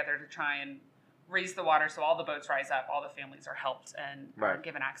working together to try and raise the water so all the boats rise up, all the families are helped, and are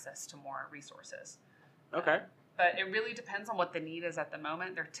given access to more resources. Okay. But it really depends on what the need is at the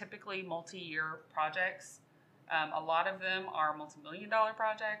moment. They're typically multi-year projects. A lot of them are multi-million-dollar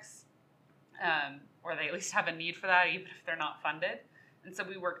projects, or they at least have a need for that, even if they're not funded. And so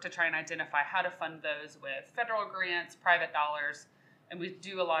we work to try and identify how to fund those with federal grants, private dollars, and we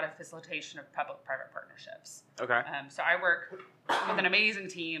do a lot of facilitation of public-private partnerships. Okay. So I work with an amazing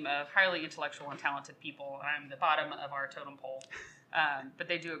team of highly intellectual and talented people, and I'm the bottom of our totem pole. But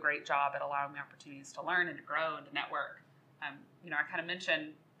they do a great job at allowing me opportunities to learn and to grow and to network. I kind of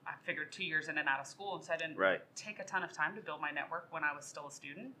mentioned I figured 2 years in and out of school, and so I didn't take a ton of time to build my network when I was still a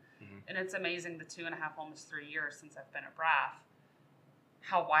student. Mm-hmm. And it's amazing the 2.5, almost 3 years since I've been at BRAF,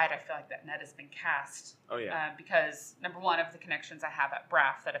 how wide I feel like that net has been cast. Oh, yeah. Because, number one, of the connections I have at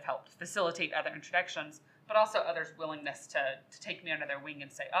BRAF that have helped facilitate other introductions, but also others' willingness to take me under their wing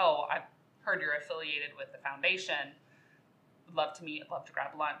and say, oh, I've heard you're affiliated with the foundation. Would love to meet, love to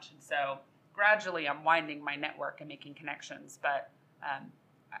grab lunch. And so gradually I'm winding my network and making connections. But,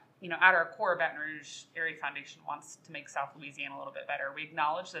 at our core, Baton Rouge Area Foundation wants to make South Louisiana a little bit better. We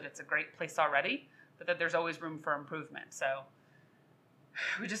acknowledge that it's a great place already, but that there's always room for improvement. So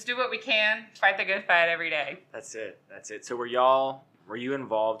we just do what we can, fight the good fight every day. That's it. So were you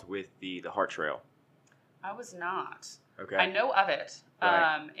involved with the Heart Trail? I was not. Okay. I know of it.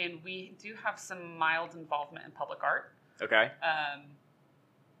 Right. And we do have some mild involvement in public art. Okay.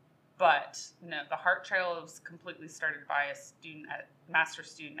 But no, the Heart Trail was completely started by a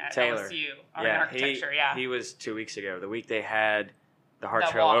master's student at Taylor. LSU in architecture. He was 2 weeks ago. The week they had the Heart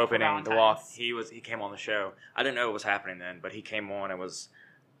The Trail walk for opening, the walk. Valentine's. He came on the show. I didn't know what was happening then, but he came on. It was,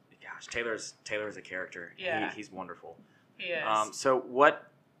 gosh, Taylor's a character. Yeah. He's wonderful. He is. So what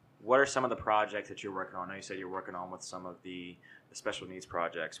are some of the projects that you're working on? I know you said you're working on with some of the special needs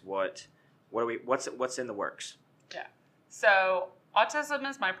projects. What's in the works? Yeah. So autism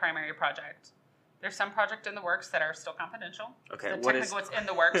is my primary project. There's some project in the works that are still confidential. Okay. So technically what's in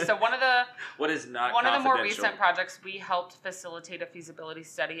the works. So one of the what is not one of the more confidential? recent projects, we helped facilitate a feasibility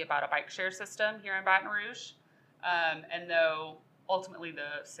study about a bike share system here in Baton Rouge. And though ultimately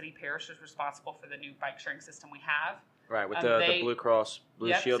the city parish is responsible for the new bike sharing system we have. Right, with the Blue Cross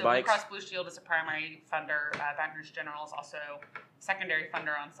Blue Shield so bikes? Blue Cross Blue Shield is a primary funder. Baton Rouge General is also secondary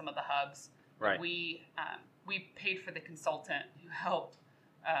funder on some of the hubs. Right. We paid for the consultant who helped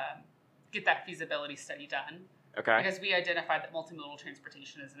get that feasibility study done. Okay. Because we identified that multimodal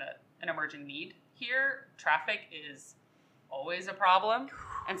transportation is an emerging need here. Traffic is always a problem.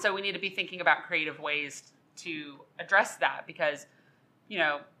 And so we need to be thinking about creative ways to address that because,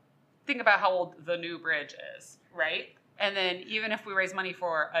 think about how old the new bridge is, right? And then even if we raise money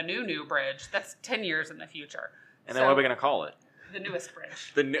for a new bridge, that's 10 years in the future. And then what are we going to call it? The newest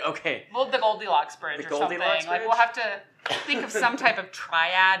bridge. Okay. Well, the Goldilocks Bridge something. Bridge? Like we'll have to think of some type of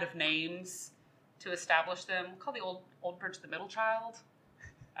triad of names to establish them. We'll call the old bridge the middle child.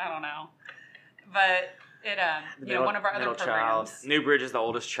 I don't know. But it one of our other programs. Child. New bridge is the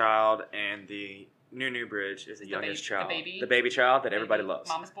oldest child, and the new bridge is the youngest child. The baby child that everybody loves.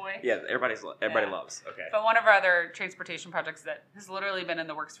 Mama's boy. Yeah, everybody loves. Okay. But one of our other transportation projects that has literally been in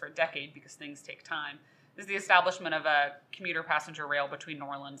the works for a decade because things take time is the establishment of a commuter passenger rail between New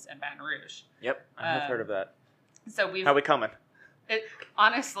Orleans and Baton Rouge. Yep, I've heard of that. So how we coming? It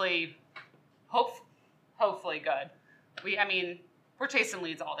honestly, hopefully good. We're chasing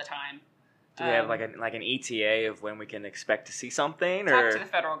leads all the time. Do we have like an ETA of when we can expect to see something? Talk to the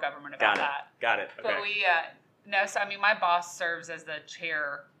federal government about that. Got it. Okay. But we so my boss serves as the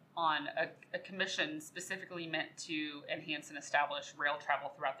chair on a commission specifically meant to enhance and establish rail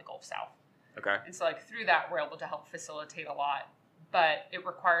travel throughout the Gulf South. Okay. And so through that, we're able to help facilitate a lot, but it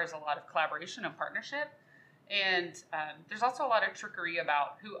requires a lot of collaboration and partnership. And there's also a lot of trickery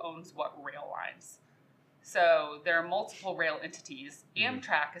about who owns what rail lines. So there are multiple rail entities.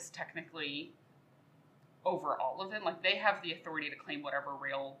 Amtrak is technically over all of them. Like they have the authority to claim whatever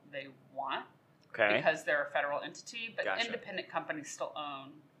rail they want because they're a federal entity, but independent companies still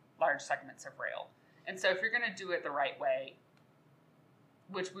own large segments of rail. And so if you're going to do it the right way,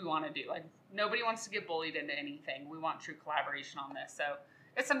 which we want to do, nobody wants to get bullied into anything. We want true collaboration on this. So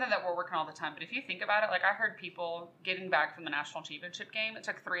it's something that we're working all the time. But if you think about it, I heard people getting back from the national championship game, it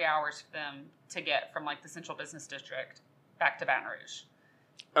took 3 hours for them to get from the Central Business District back to Baton Rouge.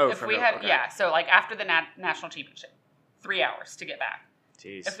 Oh, so after the national championship, 3 hours to get back.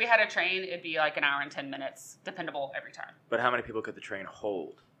 Jeez. If we had a train, it'd be an hour and 10 minutes, dependable every time. But how many people could the train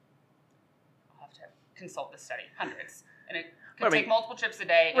hold? I'll have to consult this study. Hundreds. And it could take multiple trips a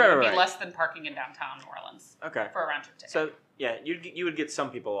day, and it would be less than parking in downtown New Orleans. Okay. For a round trip ticket. So you would get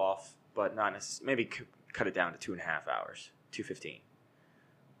some people off, but not necessarily. Maybe cut it down to 2.5 hours, 2:15.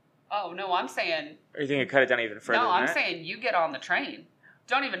 Oh no, I'm saying. Or you think you cut it down even further? No, I'm saying you get on the train.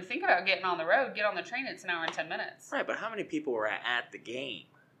 Don't even think about getting on the road. Get on the train. It's an hour and 10 minutes. Right, but how many people were at the game?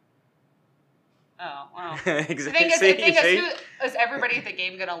 Oh, well. Exactly. The thing is, is everybody at the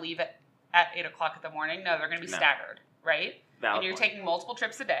game going to leave at 8 o'clock in the morning? No, they're going to be staggered, right? And you're taking multiple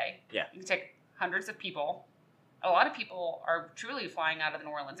trips a day. Yeah. You can take hundreds of people. A lot of people are truly flying out of the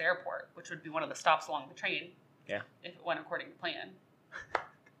New Orleans airport, which would be one of the stops along the train. Yeah. If it went according to plan.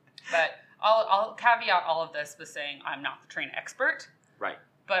 But I'll caveat all of this with saying I'm not the train expert. Right.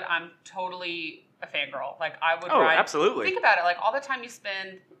 But I'm totally a fangirl. I would ride. Oh, absolutely. Think about it. All the time you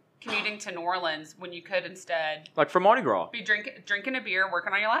spend commuting to New Orleans when you could instead for Mardi Gras be drinking a beer,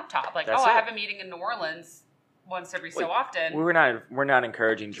 working on your laptop. I have a meeting in New Orleans once every so often. We're not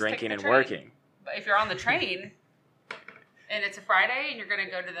encouraging drinking and working. But if you're on the train and it's a Friday and you're going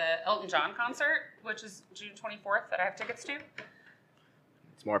to go to the Elton John concert, which is June 24th that I have tickets to,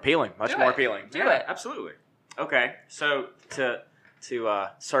 it's more appealing. Much more appealing. Do it. Absolutely. Okay, so to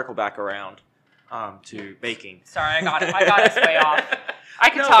circle back around to baking. Sorry, I got us way off. I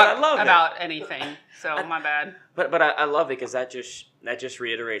could talk about anything, so my bad. But I love it because that just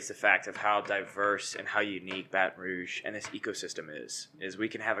reiterates the fact of how diverse and how unique Baton Rouge and this ecosystem is. We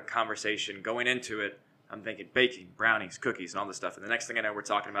can have a conversation going into it I'm thinking baking, brownies, cookies, and all this stuff. And the next thing I know, we're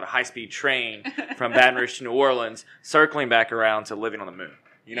talking about a high-speed train from Baton Rouge to New Orleans, circling back around to living on the moon.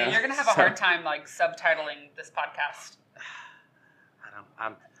 You know? Yeah, you're going to have a hard time like subtitling this podcast.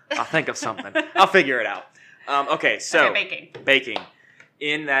 I'll think of something. I'll figure it out. Okay, so baking.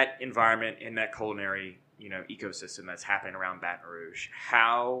 In that environment, in that culinary, ecosystem that's happening around Baton Rouge,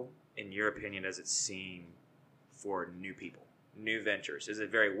 how, in your opinion, does it seem for new people, new ventures? Is it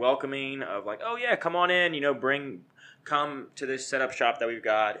very welcoming of like, oh yeah, come on in, come to this setup shop that we've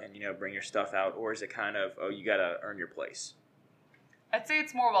got and, bring your stuff out? Or is it kind of, oh, you got to earn your place? I'd say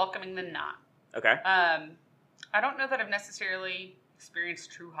it's more welcoming than not. Okay. I don't know that I've necessarily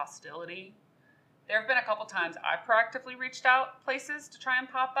experienced true hostility. There have been a couple times I've proactively reached out places to try and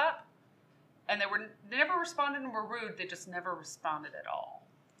pop up, and they never responded and were rude. They just never responded at all.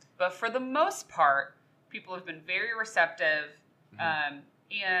 But for the most part, people have been very receptive,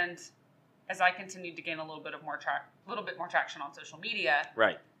 and as I continued to gain a little bit more traction on social media,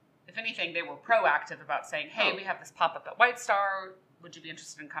 right? If anything, they were proactive about saying, "Hey, we have this pop up at White Star. Would you be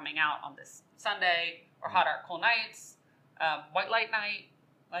interested in coming out on this Sunday or Hot Art Cool Nights, White Light Night?"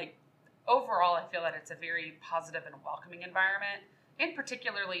 Like overall, I feel that it's a very positive and welcoming environment, and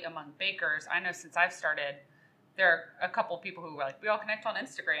particularly among bakers. I know since I've started, there are a couple of people who are like, we all connect on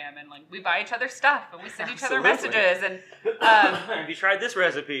Instagram and like we buy each other stuff and we send each other messages. And have you tried this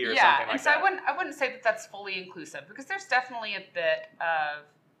recipe or something like that? Yeah, and so I wouldn't say that that's fully inclusive, because there's definitely a bit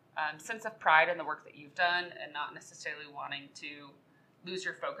of sense of pride in the work that you've done and not necessarily wanting to lose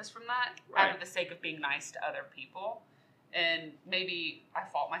your focus from that out of the sake of being nice to other people. And maybe I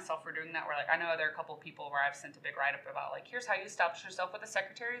fault myself for doing that, where like I know there are a couple of people where I've sent a big write-up about like, here's how you establish yourself with the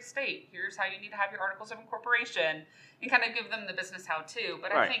Secretary of State. Here's how you need to have your articles of incorporation, and kind of give them the business how-to.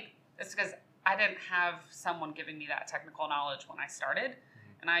 But I think it's because I didn't have someone giving me that technical knowledge when I started,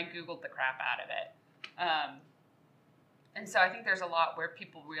 and I Googled the crap out of it. And so I think there's a lot where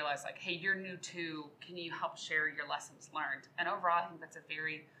people realize like, hey, you're new too. Can you help share your lessons learned? And overall, I think that's a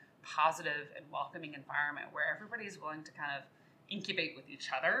very positive and welcoming environment where everybody's willing to kind of incubate with each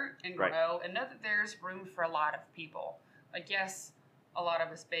other and grow and know that there's room for a lot of people. Like, yes, a lot of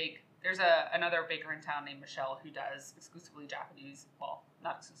us bake. There's another baker in town named Michelle who does exclusively Japanese, well,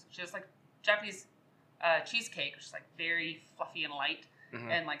 not exclusive. She does like Japanese cheesecake, which is like very fluffy and light,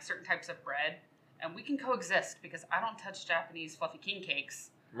 and like certain types of bread. And we can coexist because I don't touch Japanese fluffy king cakes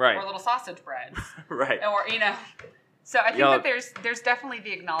or little sausage breads. Or, So I think that there's definitely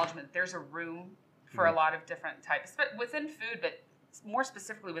the acknowledgement. There's a room for a lot of different types, but within food, but more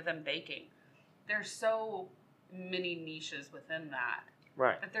specifically within baking, there's so many niches within that.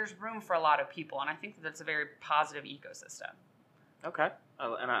 That there's room for a lot of people, and I think that that's a very positive ecosystem. Okay,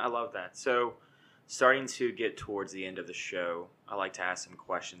 and I love that. So starting to get towards the end of the show, I like to ask some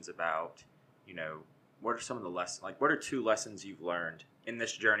questions about, what are some of the lessons, like what are 2 lessons you've learned in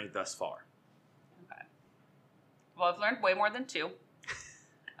this journey thus far? Well, I've learned way more than 2.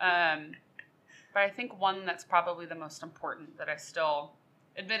 But I think one that's probably the most important that I still,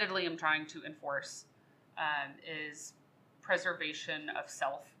 admittedly, am trying to enforce is preservation of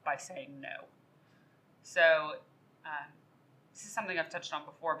self by saying no. So this is something I've touched on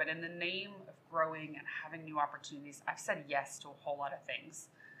before, but in the name of growing and having new opportunities, I've said yes to a whole lot of things,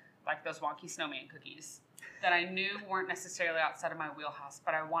 like those wonky snowman cookies that I knew weren't necessarily outside of my wheelhouse,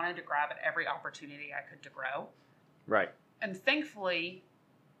 but I wanted to grab at every opportunity I could to grow. And thankfully,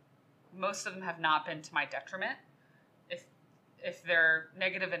 most of them have not been to my detriment. If they're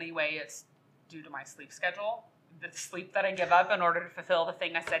negative anyway, it's due to my sleep schedule, the sleep that I give up in order to fulfill the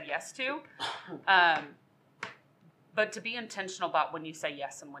thing I said yes to. But to be intentional about when you say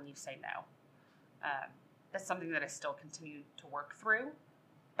yes and when you say no. That's something that I still continue to work through.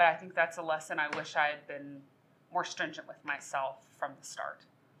 But I think that's a lesson I wish I had been more stringent with myself from the start.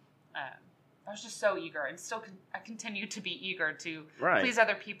 I was just so eager, and I continue to be eager to please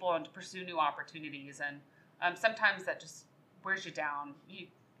other people and to pursue new opportunities. And sometimes that just wears you down.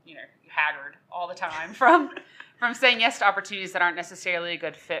 You're haggard all the time from saying yes to opportunities that aren't necessarily a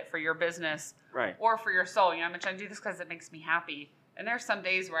good fit for your business or for your soul. I mentioned I do this because it makes me happy. And there are some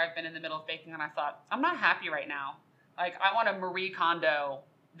days where I've been in the middle of baking and I thought, I'm not happy right now. Like, I want to Marie Kondo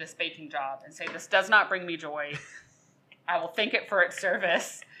this baking job and say, this does not bring me joy. I will thank it for its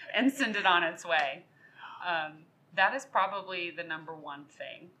service and send it on its way. That is probably the number one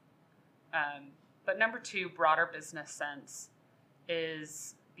thing. But number 2, broader business sense,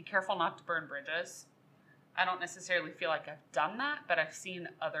 is be careful not to burn bridges. I don't necessarily feel like I've done that, but I've seen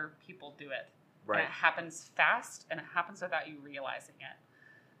other people do it. And it happens fast, and it happens without you realizing it.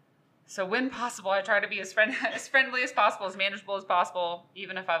 So when possible, I try to be as friendly as possible, as manageable as possible,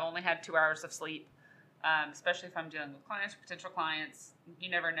 even if I've only had 2 hours of sleep. especially if I'm dealing with clients, potential clients. You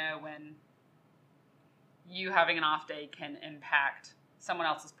never know when you having an off day can impact someone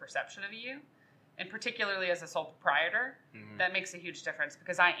else's perception of you. And particularly as a sole proprietor, that makes a huge difference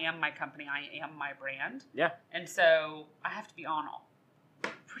because I am my company. I am my brand. Yeah. And so I have to be on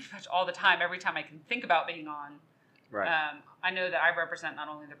pretty much all the time, every time I can think about being on. Right. I know that I represent not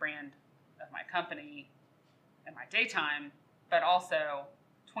only the brand of my company in my daytime, but also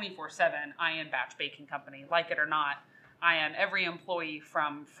 24/7, I am Batch Baking Company. Like it or not, I am every employee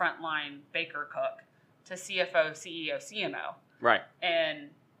from frontline baker cook to CFO, CEO, CMO. Right.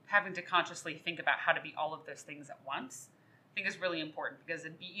 And having to consciously think about how to be all of those things at once, I think is really important because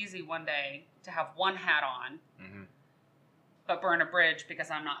it'd be easy one day to have one hat on, but burn a bridge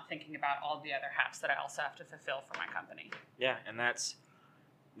because I'm not thinking about all the other hats that I also have to fulfill for my company. Yeah, and that's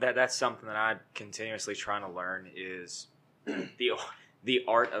something that I'm continuously trying to learn is the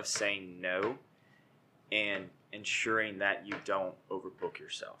art of saying no and ensuring that you don't overbook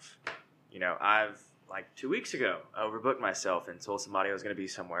yourself. You know, I've like 2 weeks ago, I overbooked myself and told somebody I was going to be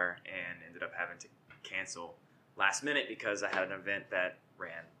somewhere and ended up having to cancel last minute because I had an event that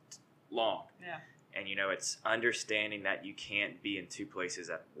ran long. Yeah. And, you know, it's understanding that you can't be in two places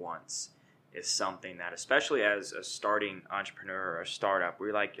at once is something that, especially as a starting entrepreneur or a startup,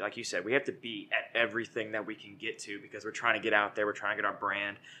 we're like you said, we have to be at everything that we can get to because we're trying to get out there, we're trying to get our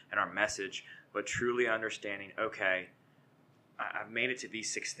brand and our message, but truly understanding, okay, I've made it to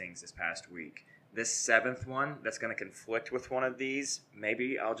these 6 things this past week. This 7th one that's going to conflict with one of these,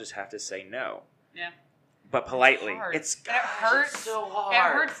 maybe I'll just have to say no. Yeah. But politely. It hurts so hard. It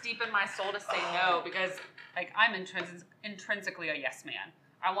hurts deep in my soul to say no because like I'm intrinsically a yes man.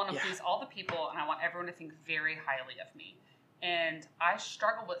 I want to please all the people and I want everyone to think very highly of me. And I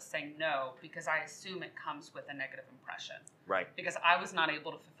struggle with saying no because I assume it comes with a negative impression. Right. Because I was not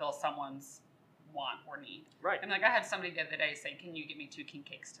able to fulfill someone's want or need. Right. And like I had somebody the other day say, "Can you get me 2 king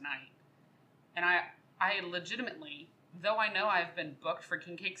cakes tonight?" And I legitimately, though I know I've been booked for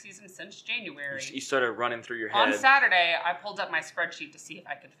king cake season since January. You started running through your head. On Saturday, I pulled up my spreadsheet to see if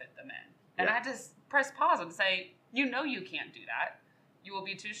I could fit them in. And I just press pause and say, you know you can't do that. You will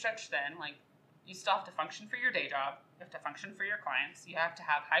be too stretched thin. Like, you still have to function for your day job. You have to function for your clients. You have to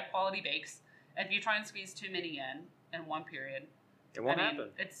have high quality bakes. And if you try and squeeze too many in one period, it won't happen.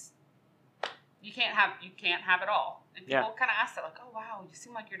 You can't have it all. And people kind of ask that, like, oh, wow, you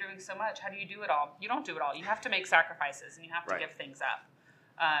seem like you're doing so much. How do you do it all? You don't do it all. You have to make sacrifices, and you have to give things up.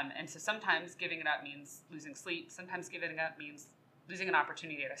 And so sometimes giving it up means losing sleep. Sometimes giving it up means losing an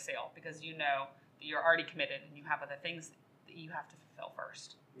opportunity at a sale because you know that you're already committed and you have other things that you have to fulfill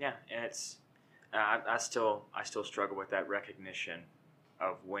first. Yeah, and it's I still struggle with that recognition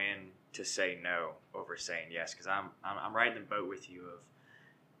of when to say no over saying yes because I'm right in the boat with you of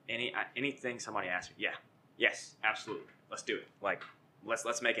anything somebody asks me, yes, absolutely, let's do it. Like,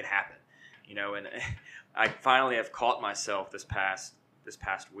 let's make it happen, you know. And I finally have caught myself this past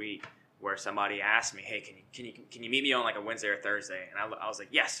week where somebody asked me, hey, can you meet me on like a Wednesday or Thursday? And I was like,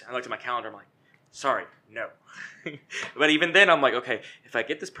 yes. I looked at my calendar. I'm like, sorry, no. But even then, I'm like, okay, if I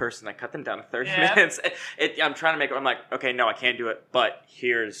get this person, I cut them down to 30 minutes. I'm trying to make it. I'm like, okay, no, I can't do it. But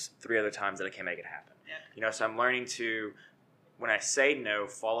here's 3 other times that I can make it happen. Yeah. You know, so I'm learning to, when I say no,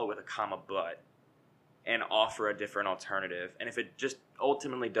 follow with a comma but and offer a different alternative. And if it just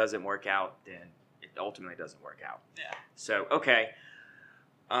ultimately doesn't work out, then it ultimately doesn't work out. Yeah. So, okay.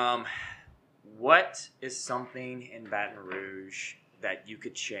 What is something in Baton Rouge that you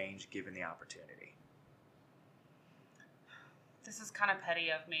could change given the opportunity? This is kind of petty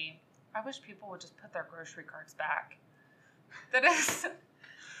of me. I wish people would just put their grocery carts back. That is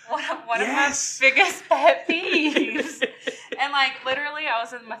one of my biggest pet peeves. And like literally, I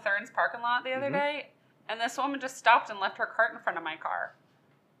was in Mathern's parking lot the other day, and this woman just stopped and left her cart in front of my car.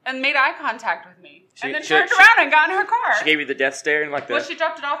 And made eye contact with me. And then turned around and got in her car. She gave you the death stare and like that? Well, she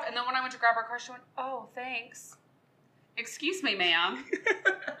dropped it off, and then when I went to grab her car, she went, oh, thanks. Excuse me, ma'am.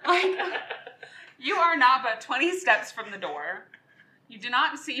 Like, you are not but 20 steps from the door. You do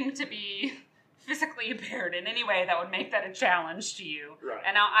not seem to be physically impaired in any way that would make that a challenge to you. Right.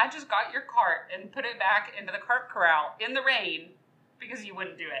 And now I just got your cart and put it back into the cart corral in the rain because you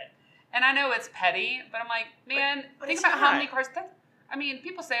wouldn't do it. And I know it's petty, but I'm like, man, but think about how many cars... I mean,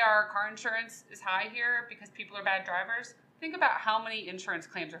 people say our car insurance is high here because people are bad drivers. Think about how many insurance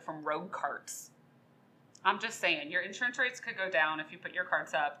claims are from rogue carts. I'm just saying, your insurance rates could go down if you put your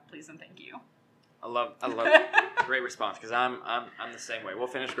carts up. Please and thank you. I love it. Great response because I'm the same way. We'll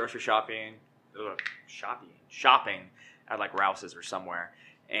finish grocery shopping at like Rouse's or somewhere,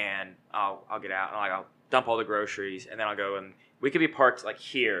 and I'll get out and I'll dump all the groceries, and then I'll go and we could be parked like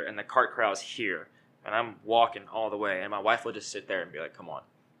here, and the cart corral is here. and I'm walking all the way, and my wife will just sit there and be like, come on,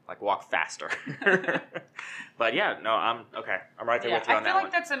 like walk faster. But yeah, no, I'm okay. I'm right there with you on that one. I feel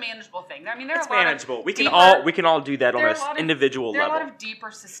like that's a manageable thing. I mean, there's a lot manageable. We can all do that on an individual level. There are a lot of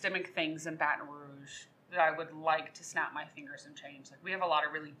deeper systemic things in Baton Rouge that I would like to snap my fingers and change. Like, we have a lot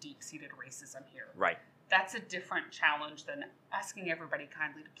of really deep-seated racism here. Right. That's a different challenge than asking everybody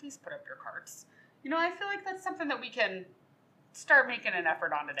kindly to please put up your carts. You know, I feel like that's something that we can start making an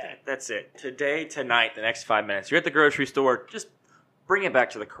effort on today. That's it. Today, tonight, the next 5 minutes. You're at the grocery store, just bring it back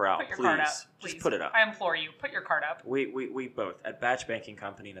to the corral, put your please. Cart up, please. Just put it up. I implore you, put your cart up. We both, at Batch Banking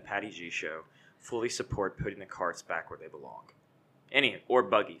Company and the Patty G Show, fully support putting the carts back where they belong. Or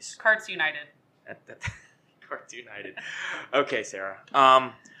buggies. Carts United. Carts United. Okay, Sarah.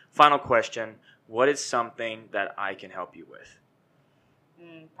 Final question. What is something that I can help you with?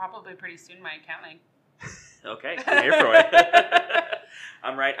 Probably pretty soon my accounting. Okay, I'm here for it.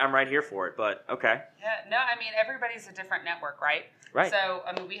 I'm right here for it, but okay. Yeah, no, I mean, everybody's a different network, right? Right. So,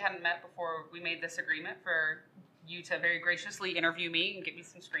 I mean, we hadn't met before we made this agreement for you to very graciously interview me and give me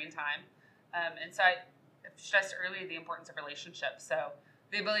some screen time. And so I stressed earlier the importance of relationships. So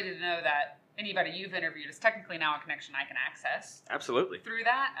the ability to know that anybody you've interviewed is technically now a connection I can access. Absolutely. Through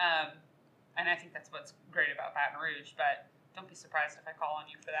that. And I think that's what's great about Baton Rouge, but don't be surprised if I call on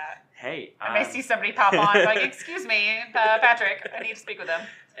you for that. Hey. I may see somebody pop on like, excuse me, Patrick, I need to speak with them.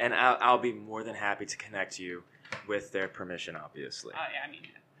 And I'll be more than happy to connect you with their permission, obviously. Oh, yeah, I mean.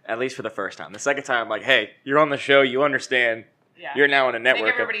 At least for the first time. The second time, I'm like, hey, you're on the show, you understand. Yeah. You're now in a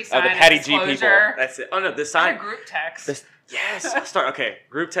network of the Patty G people. That's it. Oh, no, the sign. And a group text. Yes. Start. Okay,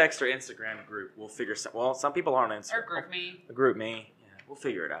 group text or Instagram group. We'll figure some people are on Instagram. Or group me. Group me. We'll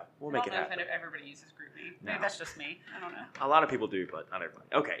figure it out. We'll make it happen. I don't know if everybody uses GroupMe. Maybe that's just me. I don't know. A lot of people do, but not everybody.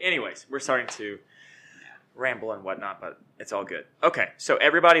 Okay, anyways, we're starting to ramble and whatnot, but it's all good. Okay, so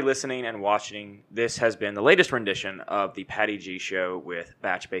everybody listening and watching, this has been the latest rendition of the Patty G Show with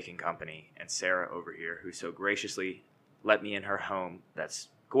Batch Baking Company and Sarah over here, who so graciously let me in her home. That's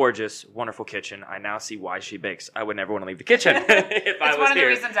gorgeous, wonderful kitchen. I now see why she bakes. I would never want to leave the kitchen if I was here. It's one of the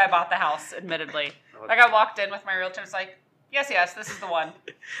reasons I bought the house, admittedly. Like, I walked in with my realtor, it's like, yes, this is the one.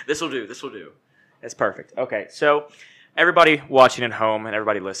 This will do. It's perfect. Okay, so everybody watching at home and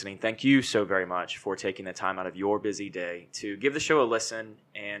everybody listening, thank you so very much for taking the time out of your busy day to give the show a listen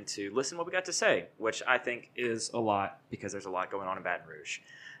and to listen to what we got to say, which I think is a lot because there's a lot going on in Baton Rouge.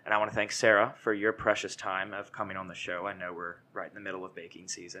 And I want to thank Sarah for your precious time of coming on the show. I know we're right in the middle of baking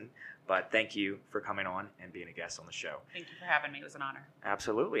season, but thank you for coming on and being a guest on the show. Thank you for having me. It was an honor.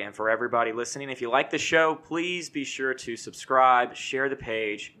 Absolutely. And for everybody listening, if you like the show, please be sure to subscribe, share the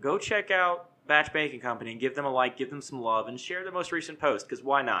page, go check out Batch Baking Company and give them a like, give them some love, and share the most recent post, because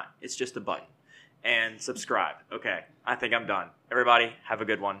why not? It's just a button. And subscribe. Okay, I think I'm done. Everybody, have a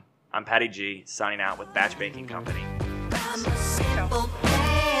good one. I'm Patty G, signing out with Batch Baking Company. I'm a simple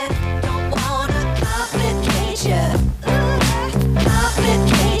man, don't want a complication.